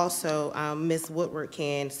 Also, Ms. Woodward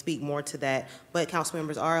can speak more to that, but council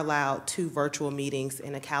members are allowed 2 virtual meetings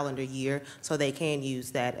in a calendar year, so they can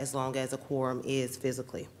use that as long as a quorum is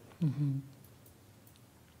physically.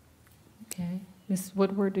 Okay. Ms.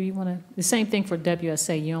 Woodward, do you want to, the same thing for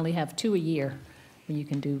WSA, you only have 2 a year when you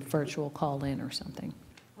can do virtual call-in or something.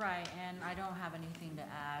 Right, and I don't have anything to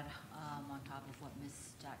add on top of what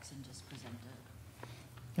Ms. Jackson just presented.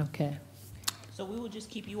 Okay. So we will just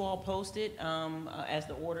keep you all posted as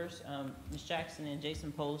the orders. Ms. Jackson and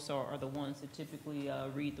Jason Post are the ones that typically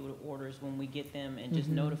read through the orders when we get them and just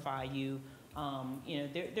notify you. You know,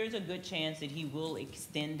 there's a good chance that he will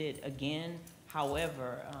extend it again.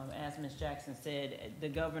 However, as Ms. Jackson said, the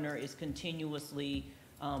governor is continuously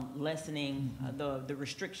lessening the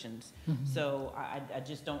restrictions. So I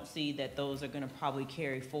just don't see that those are going to probably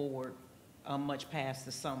carry forward much past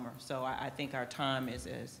the summer. So I think our time is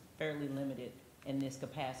fairly limited in this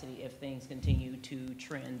capacity if things continue to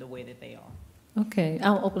trend the way that they are. Okay,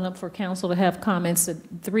 I'll open up for council to have comments.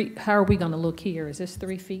 How are we going to look here? Is this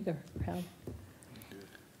 3 feet or how?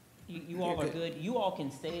 You all are good. You all can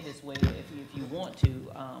stay this way if you want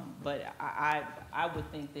to, but I would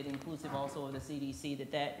think that inclusive also of the CDC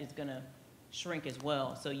that is going to shrink as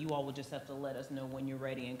well. So you all will just have to let us know when you're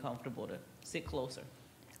ready and comfortable to sit closer.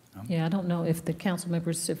 Yeah, I don't know if the council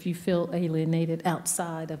members, if you feel alienated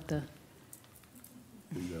outside of the.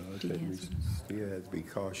 I think we still have to be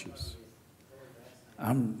cautious.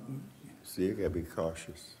 Still got to be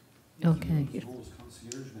cautious. Okay.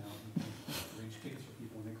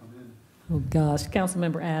 Oh, gosh.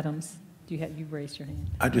 Councilmember Adams, you raised your hand.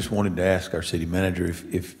 I just wanted to ask our city manager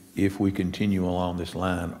if we continue along this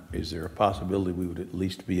line, is there a possibility we would at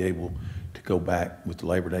least be able to go back with the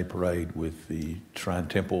Labor Day parade with the Shrine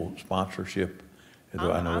Temple sponsorship?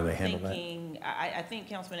 I know they handle that. I think,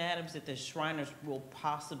 Councilman Adams, that the Shriners will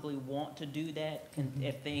possibly want to do that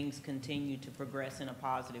if things continue to progress in a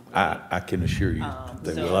positive way. I can assure you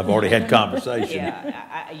they so- will. I've already had conversation.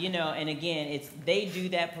 Yeah, you know, and again, they do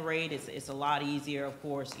that parade, it's a lot easier, of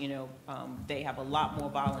course, you know, they have a lot more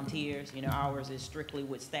volunteers, you know, ours is strictly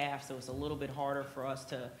with staff, so it's a little bit harder for us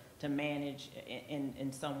to manage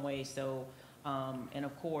in some ways, so, and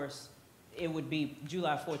of course, it would be,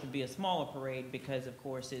 July 4th would be a smaller parade because, of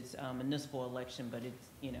course, it's a municipal election, but it's,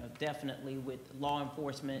 you know, definitely with law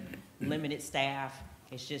enforcement, limited staff,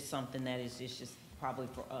 it's just something that is, it's just probably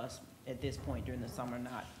for us at this point during the summer,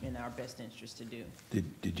 not in our best interest to do.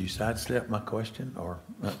 Did you sidestep my question, or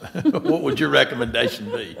what would your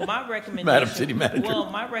recommendation be? My recommendation, Madam City Manager. Well,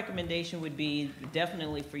 my recommendation would be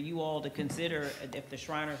definitely for you all to consider if the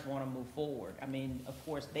Shriners want to move forward. I mean, of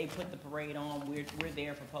course, they put the parade on. We're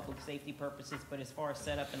there for public safety purposes, but as far as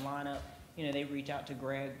setup and lineup, you know, they reach out to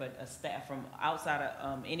Greg, but a staff from outside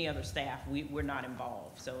of any other staff, we're not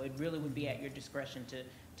involved. So it really would be at your discretion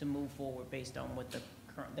to move forward based on what the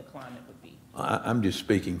climate would be. I'm just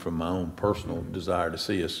speaking from my own personal desire to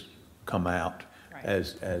see us come out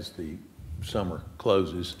as the summer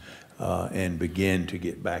closes and begin to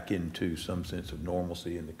get back into some sense of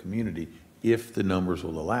normalcy in the community, if the numbers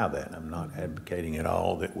will allow that. And I'm not advocating at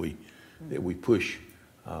all that we push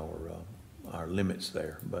our limits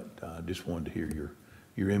there, but I just wanted to hear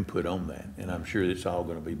your input on that. And I'm sure it's all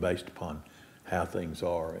going to be based upon how things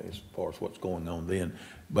are as far as what's going on then.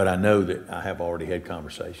 But I know that I have already had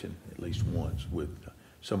conversation at least once with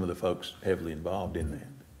some of the folks heavily involved in that,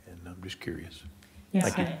 and I'm just curious.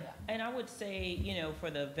 Yes, Thank you. and I would say, you know, for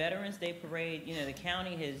the Veterans Day Parade, you know, the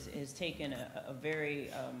county has taken a very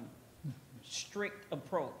strict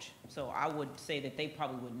approach. So I would say that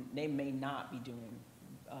they may not be doing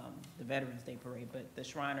the Veterans Day Parade, but the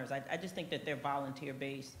Shriners, I just think that their volunteer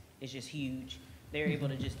base is just huge. They're able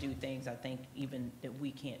to just do things, I think, even that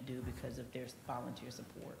we can't do because of their volunteer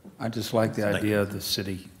support. I just like the idea of the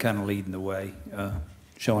city kind of leading the way,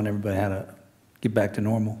 showing everybody how to get back to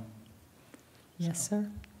normal. Yes, sir.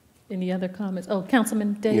 Any other comments? Oh,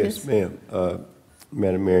 Councilman Davis? Yes, ma'am.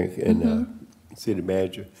 Madam Mayor and City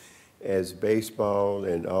Manager, as baseball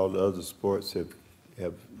and all the other sports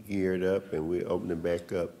have geared up and we're opening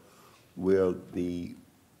back up, will the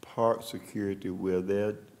park security, will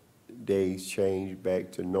their days change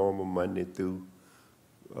back to normal Monday through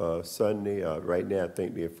Sunday? Right now, I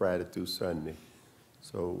think they're Friday through Sunday.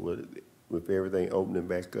 So with everything opening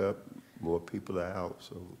back up, more people are out,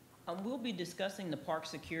 so. We'll be discussing the park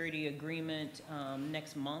security agreement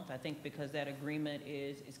next month, I think, because that agreement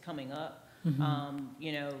is coming up.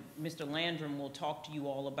 You know, Mr. Landrum will talk to you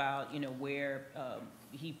all about, you know, where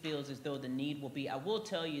he feels as though the need will be. I will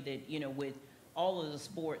tell you that, you know, with all of the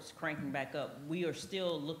sports cranking back up, we are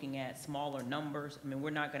still looking at smaller numbers. I mean, we're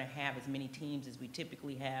not going to have as many teams as we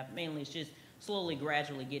typically have. Mainly, it's just slowly,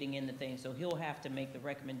 gradually getting into things. So he'll have to make the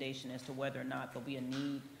recommendation as to whether or not there'll be a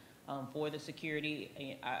need for the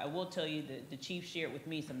security. I will tell you that the chief shared with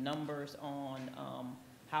me some numbers on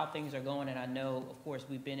how things are going, and I know, of course,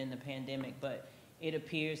 we've been in the pandemic, but it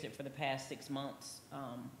appears that for the past 6 months,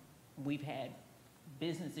 we've had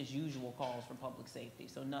business as usual calls for public safety,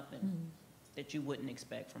 so nothing that you wouldn't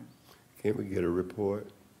expect from. Can't we get a report?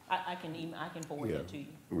 I can forward that to you.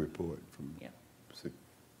 A report from. Yeah.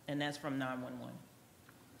 And that's from 911.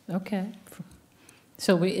 Okay.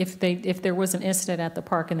 So if there was an incident at the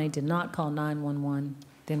park and they did not call 911,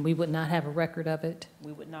 then we would not have a record of it?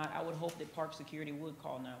 We would not. I would hope that park security would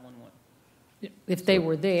call 911. If they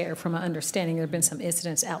were there, from my understanding, there have been some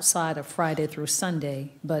incidents outside of Friday through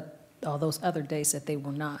Sunday, but all those other days that they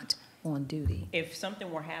were not on duty. If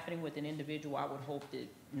something were happening with an individual, I would hope that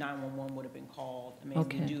 911 would have been called. I mean,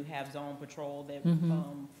 we do have zone patrol that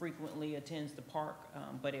frequently attends the park,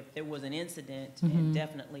 but if there was an incident, and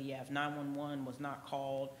definitely, yeah, if 911 was not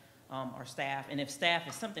called, our staff, and if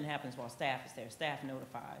something happens while staff is there, staff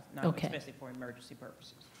notifies, especially for emergency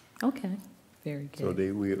purposes. Okay, very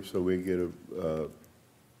good. So we get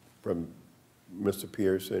from Mr.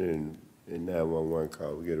 Pearson and 911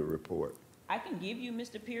 call, we get a report. I can give you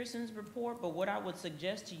Mr. Pearson's report, but what I would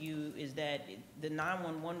suggest to you is that the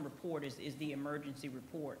 911 report is the emergency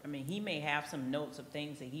report. I mean, he may have some notes of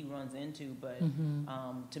things that he runs into, but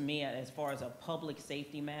to me, as far as a public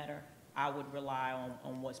safety matter, I would rely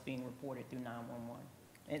on what's being reported through 911.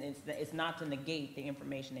 And it's not to negate the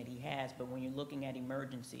information that he has, but when you're looking at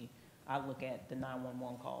emergency, I look at the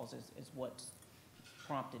 911 calls as what's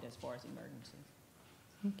prompted as far as emergency.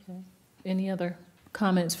 Okay. Any other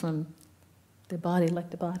comments from the body,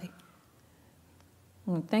 elected body?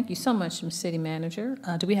 Well, thank you so much, Ms. City Manager.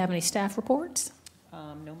 Do we have any staff reports?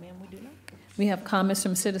 No, ma'am, we do not. We have comments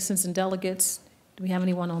from citizens and delegates. Do we have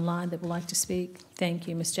anyone online that would like to speak? Thank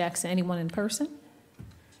you, Ms. Jackson. Anyone in person?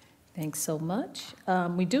 Thanks so much.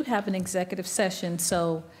 We do have an executive session,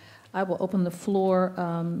 so I will open the floor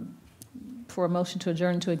for a motion to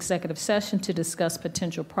adjourn to executive session to discuss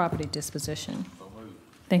potential property disposition.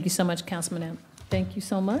 Thank you so much, Councilman M. Thank you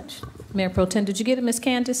so much. Mayor Pro Tem, did you get it, Ms.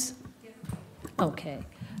 Candace? Okay.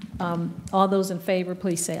 All those in favor,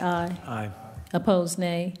 please say aye. Aye. Opposed,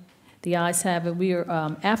 nay. The ayes have it. We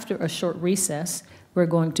are, after a short recess, we're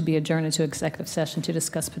going to be adjourned into executive session to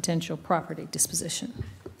discuss potential property disposition.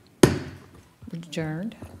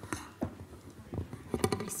 Adjourned.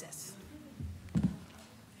 Recess.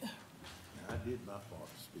 I did my part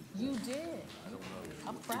to speak. You did.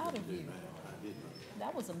 I'm proud of you.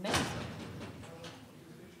 That was amazing.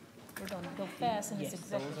 We're going to go fast in this Yes,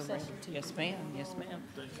 executive those are ready. session, too. Yes, ma'am, yes, ma'am.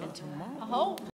 And tomorrow. I hope.